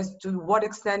questions as to what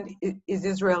extent is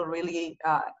Israel really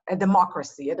a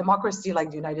democracy like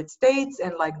the United States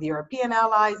and like the European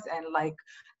allies and like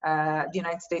the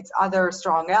United States' other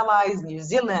strong allies, New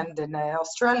Zealand and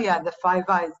Australia and the Five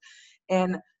Eyes.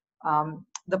 And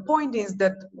the point is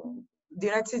that the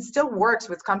United States still works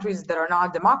with countries that are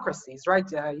not democracies, right?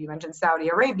 You mentioned Saudi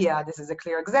Arabia. This is a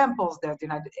clear example. There's the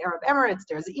United Arab Emirates.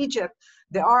 There's Egypt.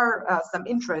 There are some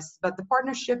interests, but the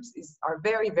partnerships are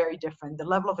very different. The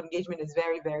level of engagement is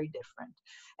very different.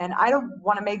 And I don't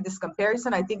want to make this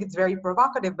comparison. I think it's very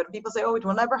provocative, but people say, oh, it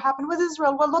will never happen with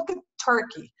Israel. Well, look at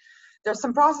Turkey. There's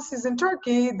some processes in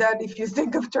Turkey that if you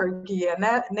think of Turkey, a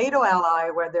NATO ally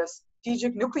where there's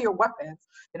strategic nuclear weapons,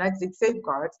 the United States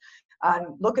safeguards,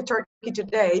 and look at Turkey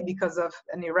today because of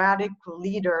an erratic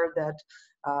leader that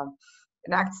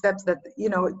enacts steps that,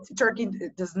 Turkey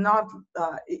does not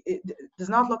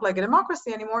look like a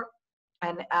democracy anymore.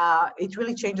 And it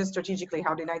really changes strategically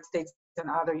how the United States and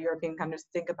other European countries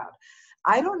think about it.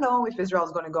 I don't know if Israel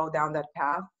is going to go down that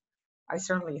path. I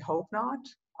certainly hope not.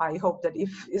 I hope that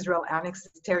if Israel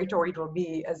annexes territory, it will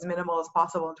be as minimal as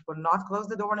possible. It will not close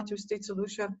the door on a two-state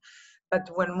solution. But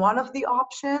when one of the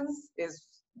options is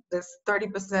this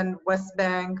 30% West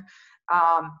Bank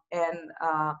and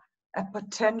a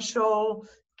potential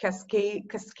cascade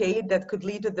that could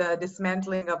lead to the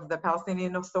dismantling of the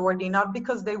Palestinian Authority, not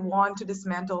because they want to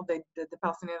dismantle the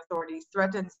Palestinian Authority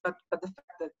threatens, but the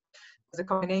fact that there's a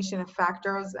combination of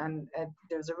factors and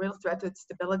there's a real threat to its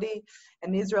stability,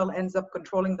 and Israel ends up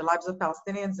controlling the lives of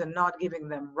Palestinians and not giving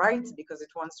them rights because it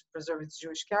wants to preserve its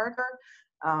Jewish character.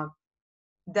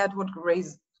 That would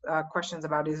raise questions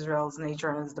about Israel's nature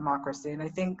and its democracy. And I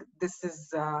think this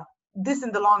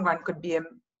in the long run could be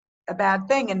a bad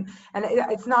thing. And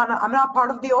it's not, I'm not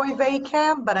part of the oy vey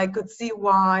camp, but I could see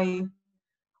why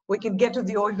we can get to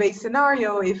the oy vey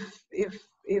scenario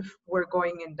if we're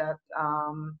going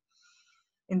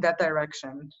in that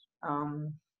direction.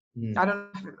 I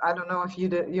don't know if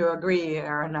you agree,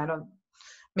 Aaron.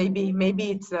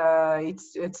 Maybe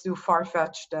it's too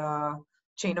far-fetched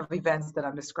chain of events that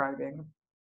I'm describing.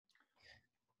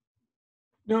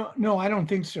 No, I don't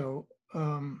think so.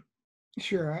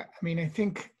 Shira, I mean, I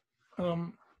think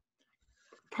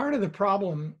part of the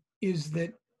problem is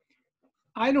that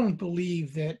I don't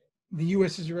believe that the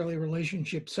U.S.-Israeli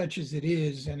relationship, such as it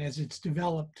is and as it's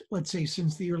developed, let's say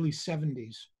since the early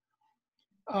 70s,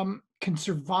 can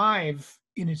survive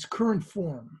in its current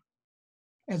form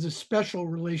as a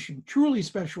truly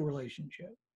special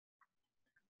relationship.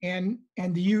 And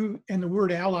the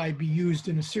word ally be used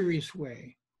in a serious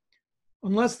way,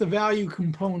 unless the value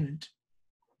component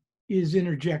is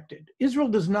interjected. Israel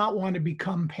does not want to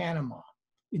become Panama.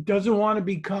 It doesn't want to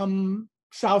become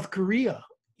South Korea,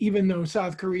 even though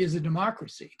South Korea is a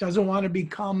democracy. It doesn't want to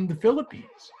become the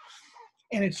Philippines.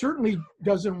 And it certainly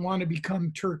doesn't want to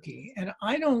become Turkey. And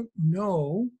I don't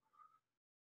know,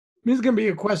 this is going to be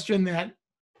a question that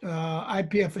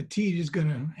ipf.li is going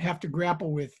to have to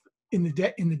grapple with in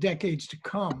the decades to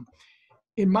come.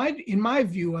 In my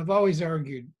view, I've always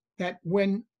argued that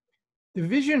when the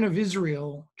vision of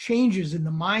Israel changes in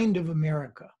the mind of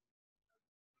America,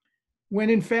 when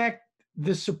in fact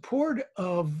the support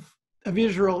of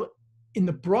Israel in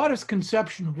the broadest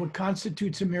conception of what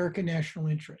constitutes American national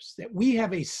interests, that we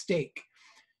have a stake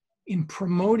in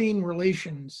promoting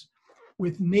relations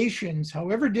with nations,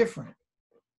 however different,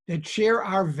 that share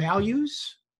our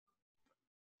values,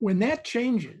 when that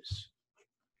changes,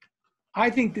 I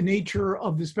think the nature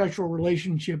of the special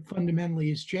relationship fundamentally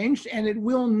has changed, and it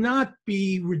will not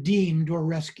be redeemed or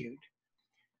rescued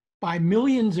by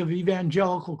millions of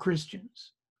evangelical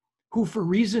Christians who, for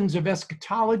reasons of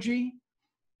eschatology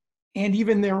and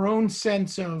even their own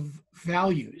sense of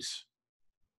values,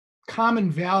 common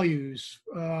values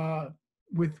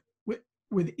with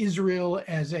Israel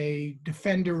as a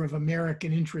defender of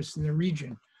American interests in the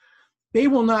region, they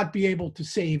will not be able to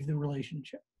save the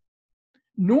relationship.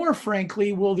 Nor,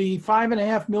 frankly, will the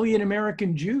 5.5 million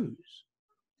American Jews.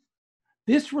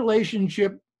 This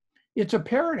relationship, it's a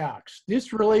paradox.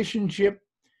 This relationship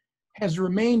has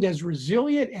remained as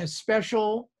resilient, as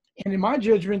special, and in my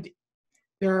judgment,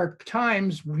 there are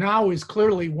times, now is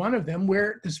clearly one of them,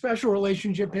 where the special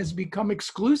relationship has become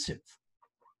exclusive.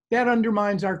 That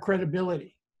undermines our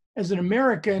credibility. As an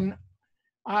American,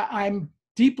 I'm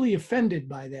deeply offended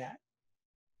by that.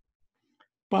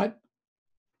 But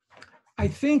I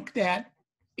think that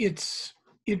it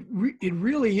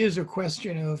really is a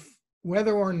question of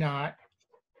whether or not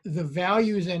the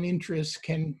values and interests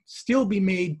can still be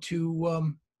made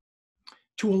to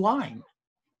align.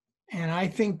 And I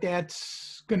think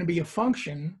that's going to be a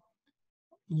function,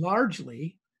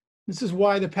 largely. This is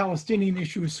why the Palestinian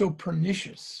issue is so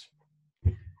pernicious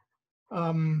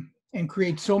and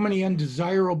creates so many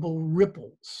undesirable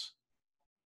ripples.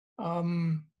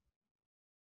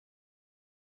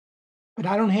 But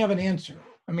I don't have an answer.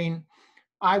 I mean,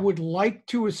 I would like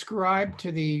to ascribe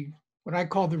to what I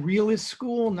call the realist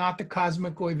school, not the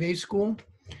cosmic oive school.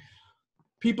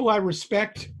 People I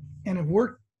respect and have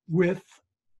worked with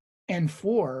and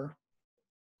for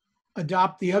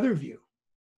adopt the other view.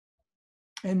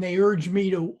 And they urge me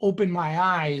to open my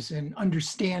eyes and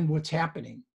understand what's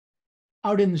happening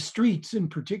out in the streets in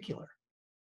particular.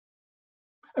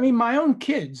 I mean, my own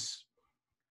kids,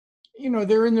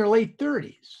 they're in their late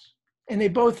 30s, and they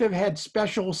both have had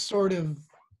special sort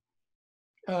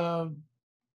of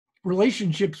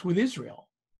relationships with Israel.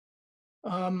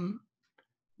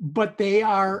 But they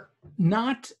are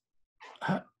not,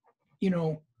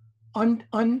 they're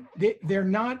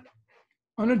not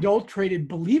unadulterated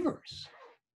believers.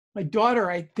 My daughter,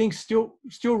 I think, still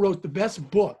wrote the best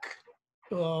book,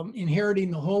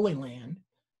 Inheriting the Holy Land,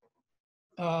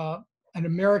 An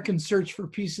American Search for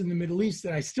Peace in the Middle East,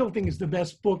 that I still think is the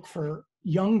best book for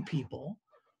young people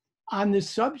on this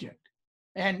subject.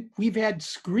 And we've had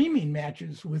screaming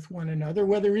matches with one another,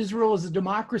 whether Israel is a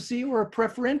democracy or a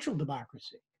preferential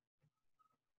democracy.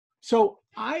 So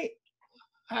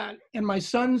and my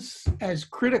son's as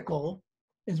critical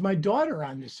as my daughter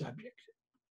on this subject.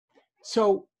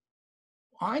 So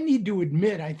I need to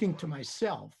admit, I think, to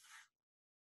myself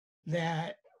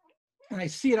that, and I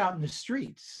see it out in the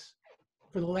streets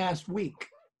for the last week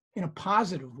in a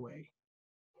positive way,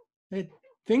 that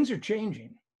things are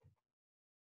changing.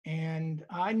 And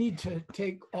I need to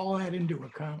take all that into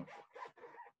account.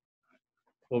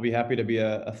 We'll be happy to be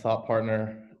a thought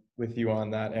partner with you on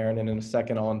that, Aaron. And in a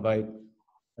second, I'll invite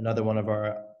another one of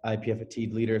our IPF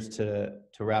Atid leaders to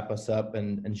wrap us up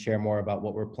and share more about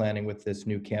what we're planning with this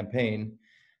new campaign.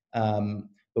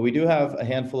 But we do have a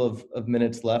handful of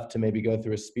minutes left to maybe go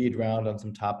through a speed round on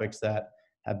some topics that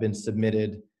have been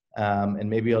submitted. And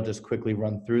maybe I'll just quickly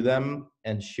run through them.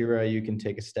 And Shira, you can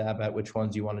take a stab at which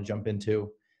ones you want to jump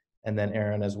into, and then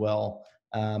Aaron as well.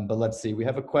 But let's see, we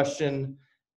have a question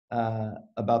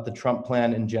about the Trump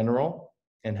plan in general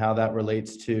and how that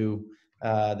relates to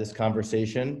this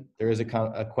conversation. There is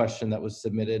a question that was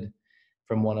submitted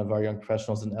from one of our young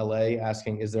professionals in LA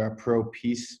asking, is there a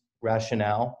pro-peace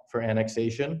rationale for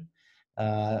annexation?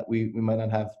 We might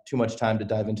not have too much time to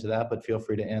dive into that, but feel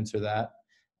free to answer that.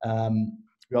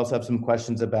 We also have some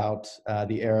questions about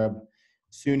the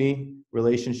Arab-Sunni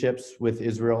relationships with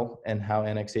Israel and how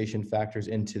annexation factors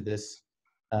into this,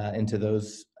 into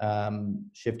those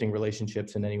shifting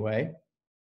relationships in any way.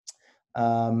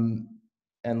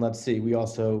 And let's see, we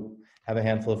also have a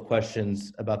handful of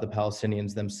questions about the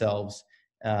Palestinians themselves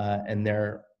and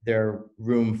their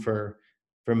room for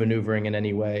maneuvering in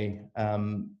any way.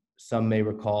 Some may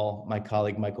recall my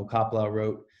colleague Michael Koplow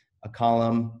wrote a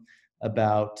column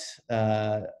about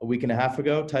a week and a half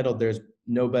ago titled "There's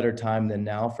No Better Time Than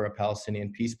Now for a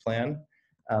Palestinian Peace Plan."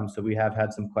 So we have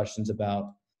had some questions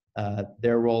about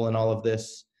their role in all of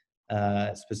this,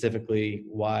 specifically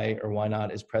why or why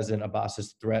not is President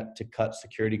Abbas's threat to cut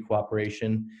security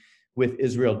cooperation with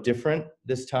Israel different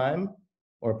this time,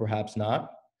 or perhaps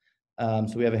not.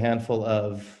 So we have a handful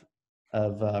of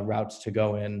routes to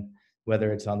go in.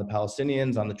 whether it's on the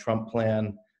Palestinians, on the Trump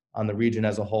plan, on the region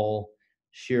as a whole.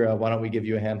 Shira, why don't we give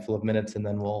you a handful of minutes and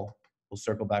then we'll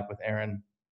circle back with Aaron.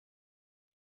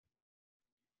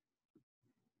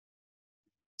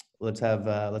 Let's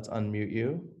unmute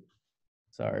you.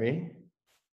 Sorry.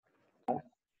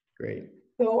 Great.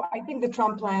 So I think the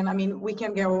Trump plan, I mean, we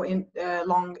can go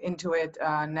long into it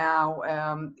now.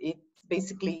 It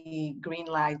basically green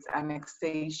lights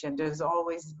annexation. There's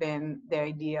always been the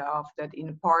idea of that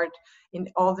in part, in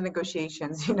all the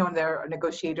negotiations, you know, there are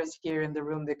negotiators here in the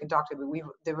room that can talk to me.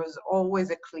 There was always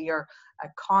a clear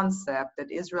concept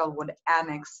that Israel would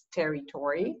annex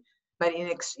territory, but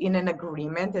in an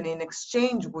agreement and in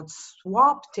exchange would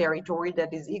swap territory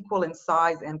that is equal in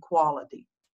size and quality.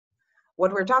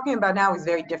 What we're talking about now is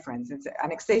very different. It's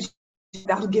annexation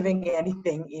without giving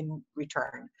anything in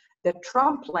return. The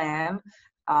Trump plan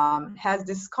has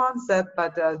this concept,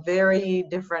 but very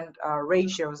different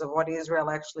ratios of what Israel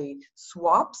actually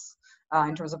swaps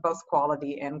in terms of both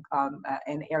quality and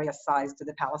area size to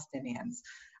the Palestinians.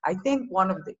 I think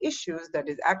one of the issues that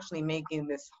is actually making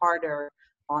this harder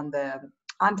on the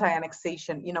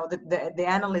anti-annexation, you know, the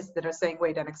analysts that are saying,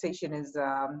 wait, annexation is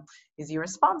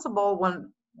irresponsible.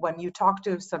 When you talk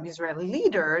to some Israeli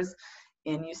leaders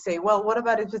and you say, well, what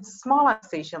about if it's a small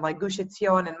annexation like Gush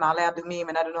Etzion and Ma'ale Adumim,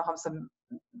 and I don't know how some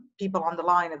people on the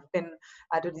line have been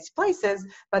to these places,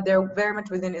 but they're very much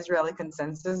within Israeli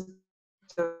consensus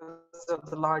of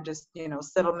the largest, you know,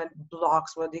 settlement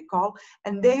blocks, what they call,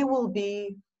 and they will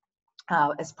be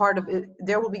as part of it,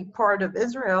 there will be part of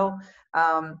Israel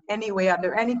anyway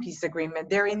under any peace agreement.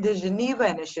 They're in the Geneva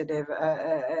Initiative,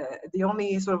 the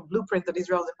only sort of blueprint that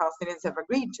Israel and Palestinians have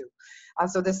agreed to.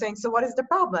 So they're saying, so what is the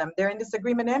problem? They're in this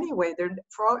agreement anyway. They're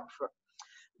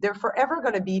forever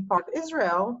going to be part of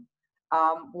Israel.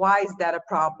 Why is that a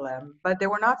problem? But they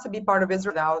were not to be part of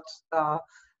Israel without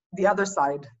the other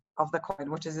side of the coin,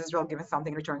 which is Israel giving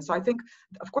something in return. So I think,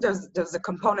 of course, there's a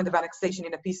component of annexation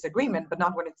in a peace agreement, but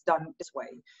not when it's done this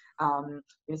way.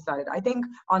 Decided. I think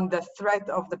on the threat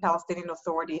of the Palestinian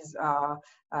authorities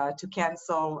to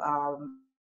cancel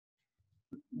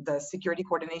the security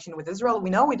coordination with Israel, we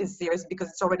know it is serious because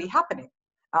it's already happening.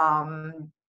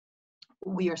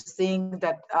 We are seeing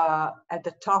that at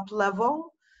the top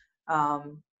level,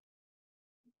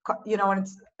 you know, and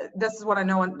this is what I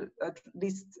know, at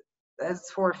least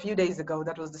as for a few days ago,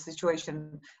 that was the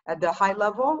situation. At the high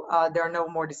level, there are no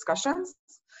more discussions.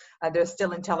 There's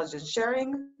still intelligence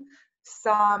sharing.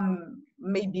 Some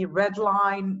maybe red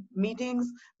line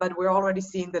meetings, but we're already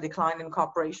seeing the decline in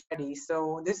cooperation.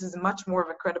 So this is much more of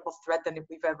a credible threat than if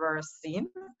we've ever seen,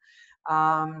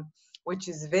 which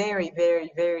is very,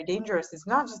 very, very dangerous. It's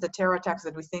not just the terror attacks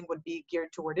that we think would be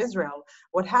geared toward Israel.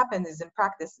 What happens is, in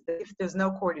practice, if there's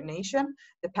no coordination,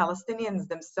 the Palestinians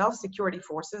themselves, security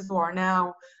forces who are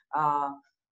now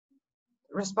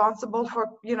responsible for,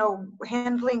 you know,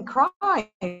 handling crime,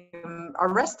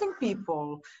 arresting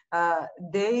people,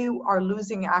 they are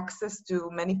losing access to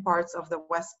many parts of the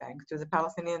West Bank, to the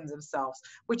Palestinians themselves,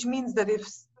 which means that if,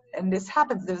 and this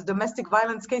happens, there's domestic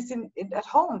violence case at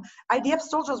home, IDF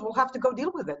soldiers will have to go deal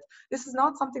with it. This is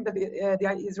not something that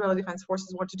the Israeli Defense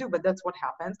Forces want to do, but that's what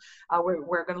happens.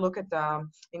 We're going to look at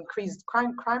increased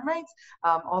crime rates,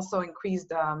 also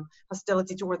increased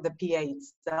hostility toward the PA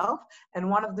itself. And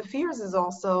one of the fears is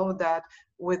also that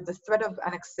with the threat of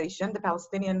annexation, the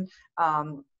Palestinian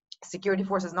security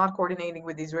forces not coordinating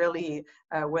with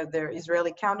their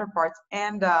Israeli counterparts,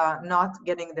 and not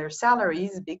getting their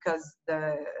salaries because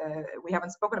we haven't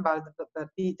spoken about it, but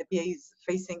the PA is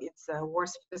facing its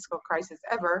worst fiscal crisis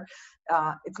ever.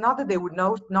 It's not that they would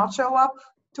not show up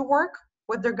to work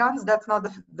with their guns. That's not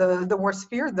the worst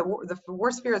fear. The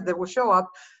worst fear is they will show up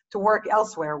to work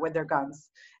elsewhere with their guns.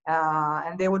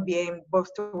 And they would be aimed both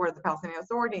toward the Palestinian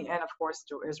Authority and, of course,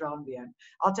 to Israel in the end.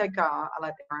 I'll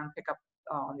let Aaron pick up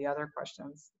on the other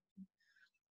questions.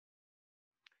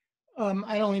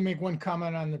 I'd only make one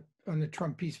comment on the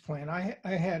Trump peace plan. I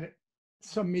had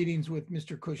some meetings with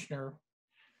Mr. Kushner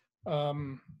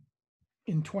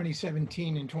in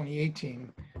 2017 and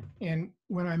 2018. And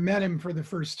when I met him for the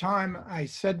first time, I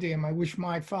said to him, I wish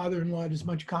my father-in-law had as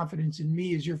much confidence in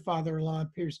me as your father-in-law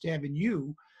appears to have in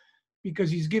you,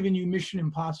 because he's given you mission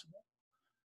impossible.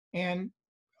 And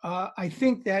I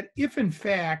think that if in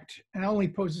fact, and I only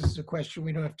pose this as a question,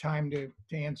 we don't have time to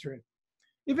answer it.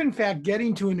 If in fact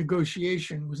getting to a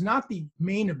negotiation was not the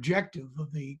main objective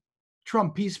of the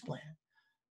Trump peace plan,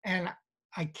 and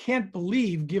I can't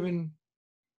believe, given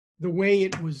the way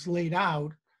it was laid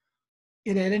out,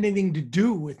 it had anything to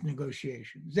do with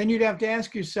negotiations, then you'd have to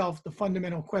ask yourself the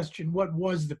fundamental question, what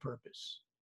was the purpose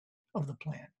of the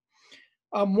plan?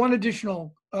 One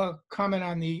additional comment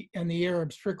on the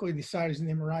Arabs, strictly the Saudis and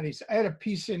the Emiratis. I had a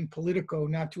piece in Politico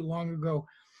not too long ago.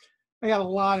 I got a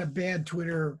lot of bad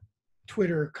Twitter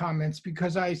comments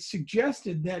because I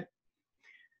suggested that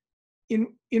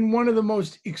in one of the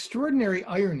most extraordinary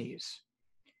ironies,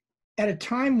 at a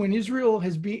time when Israel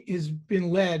has been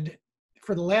led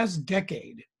for the last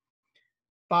decade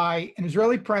by an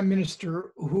Israeli prime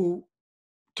minister who,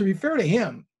 to be fair to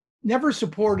him, never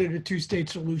supported a two-state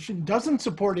solution, doesn't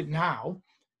support it now,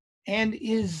 and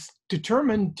is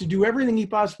determined to do everything he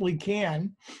possibly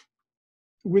can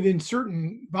within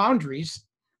certain boundaries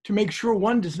to make sure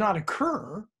one does not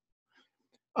occur.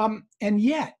 And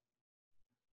yet,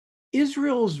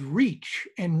 Israel's reach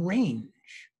and range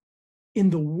in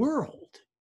the world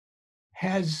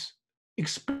has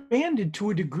expanded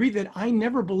to a degree that I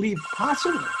never believed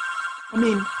possible. I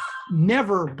mean,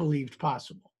 never believed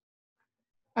possible.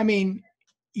 I mean,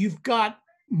 you've got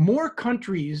more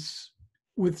countries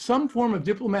with some form of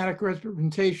diplomatic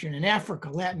representation in Africa,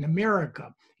 Latin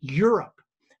America, Europe,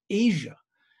 Asia.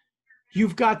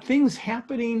 You've got things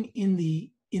happening in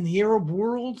the Arab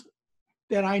world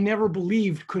that I never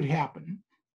believed could happen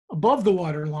above the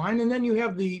waterline. And then you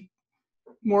have the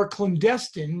more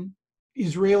clandestine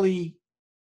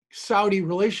Israeli-Saudi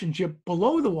relationship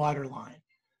below the waterline.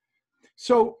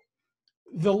 So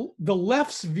the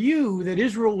left's view that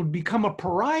Israel would become a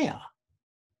pariah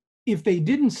if they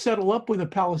didn't settle up with the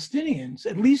Palestinians,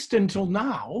 at least until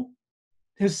now,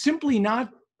 has simply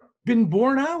not been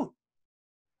borne out.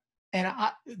 And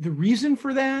the reason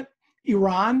for that,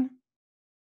 Iran,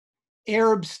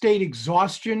 Arab state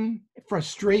exhaustion,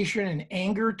 frustration, and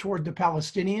anger toward the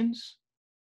Palestinians,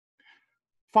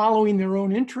 following their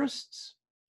own interests.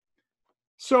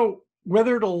 So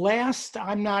whether it'll last,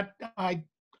 I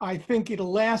think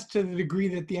it'll last to the degree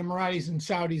that the Emiratis and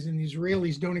Saudis and the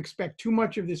Israelis don't expect too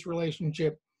much of this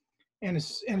relationship and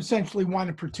essentially want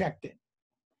to protect it.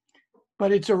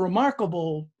 But it's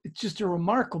just a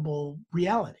remarkable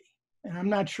reality. And I'm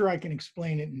not sure I can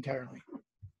explain it entirely.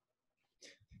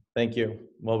 Thank you.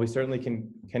 Well, we certainly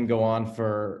can go on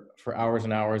for hours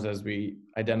and hours as we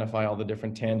identify all the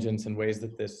different tangents and ways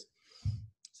that this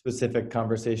specific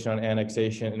conversation on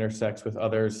annexation intersects with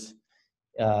others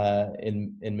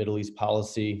in Middle East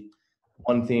policy.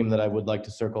 One theme that I would like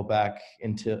to circle back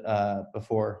into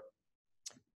before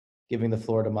giving the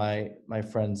floor to my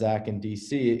friend Zach in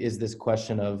DC is this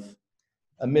question of,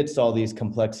 amidst all these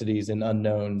complexities and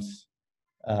unknowns,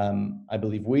 I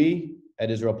believe we at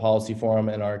Israel Policy Forum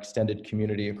and our extended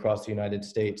community across the United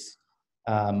States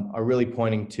are really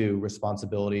pointing to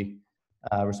responsibility,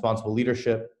 responsible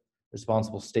leadership,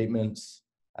 responsible statements,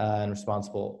 and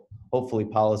responsible, hopefully,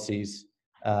 policies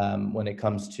when it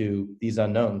comes to these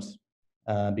unknowns,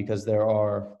 because there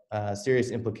are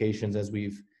serious implications as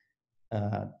we've,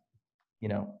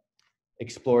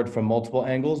 explored from multiple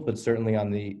angles, but certainly on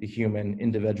the human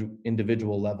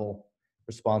individual level,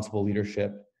 responsible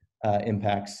leadership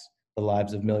impacts the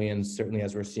lives of millions, certainly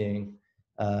as we're seeing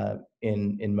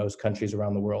in most countries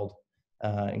around the world,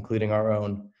 including our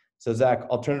own. So Zach,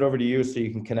 I'll turn it over to you so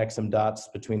you can connect some dots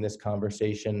between this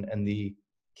conversation and the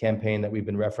campaign that we've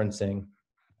been referencing.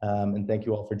 And thank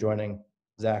you all for joining.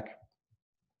 Zach.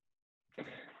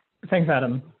 Thanks,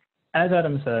 Adam. As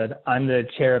Adam said, I'm the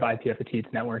chair of ipf.li's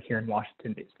network here in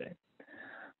Washington, D.C. I'm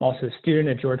also a student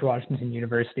at George Washington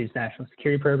University's National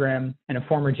Security Program and a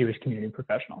former Jewish community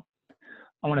professional.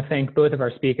 I want to thank both of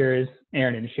our speakers,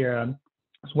 Aaron and Shira,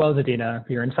 as well as Adina,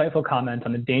 for your insightful comments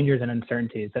on the dangers and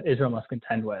uncertainties that Israel must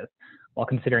contend with while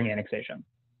considering annexation.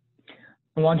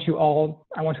 I want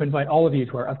to invite all of you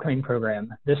to our upcoming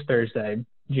program this Thursday,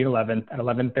 June 11th at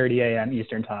 11:30 a.m.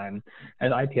 Eastern Time,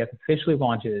 as IPF officially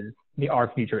launches the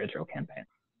Our Future Israel campaign.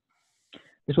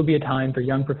 This will be a time for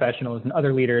young professionals and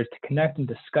other leaders to connect and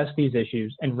discuss these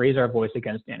issues and raise our voice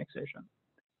against annexation.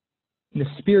 In the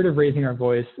spirit of raising our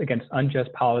voice against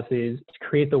unjust policies to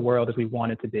create the world as we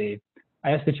want it to be,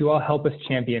 I ask that you all help us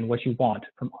champion what you want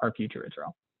from Our Future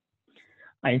Israel.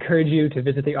 I encourage you to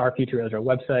visit the Our Future Israel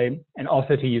website and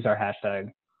also to use our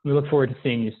hashtag. We look forward to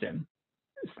seeing you soon.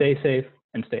 Stay safe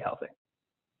and stay healthy.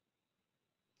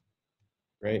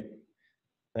 Great.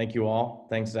 Thank you all.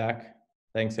 Thanks, Zach.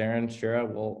 Thanks, Aaron, Shira.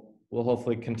 We'll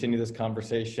hopefully continue this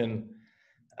conversation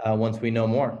once we know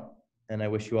more. And I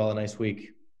wish you all a nice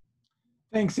week.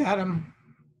 Thanks, Adam.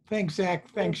 Thanks, Zach.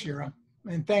 Thanks, Shira.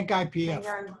 And thank IPF.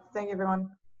 Thank you, everyone.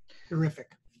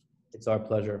 Terrific. It's our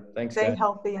pleasure. Thanks, Stay guys.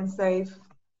 healthy and safe.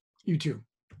 You too.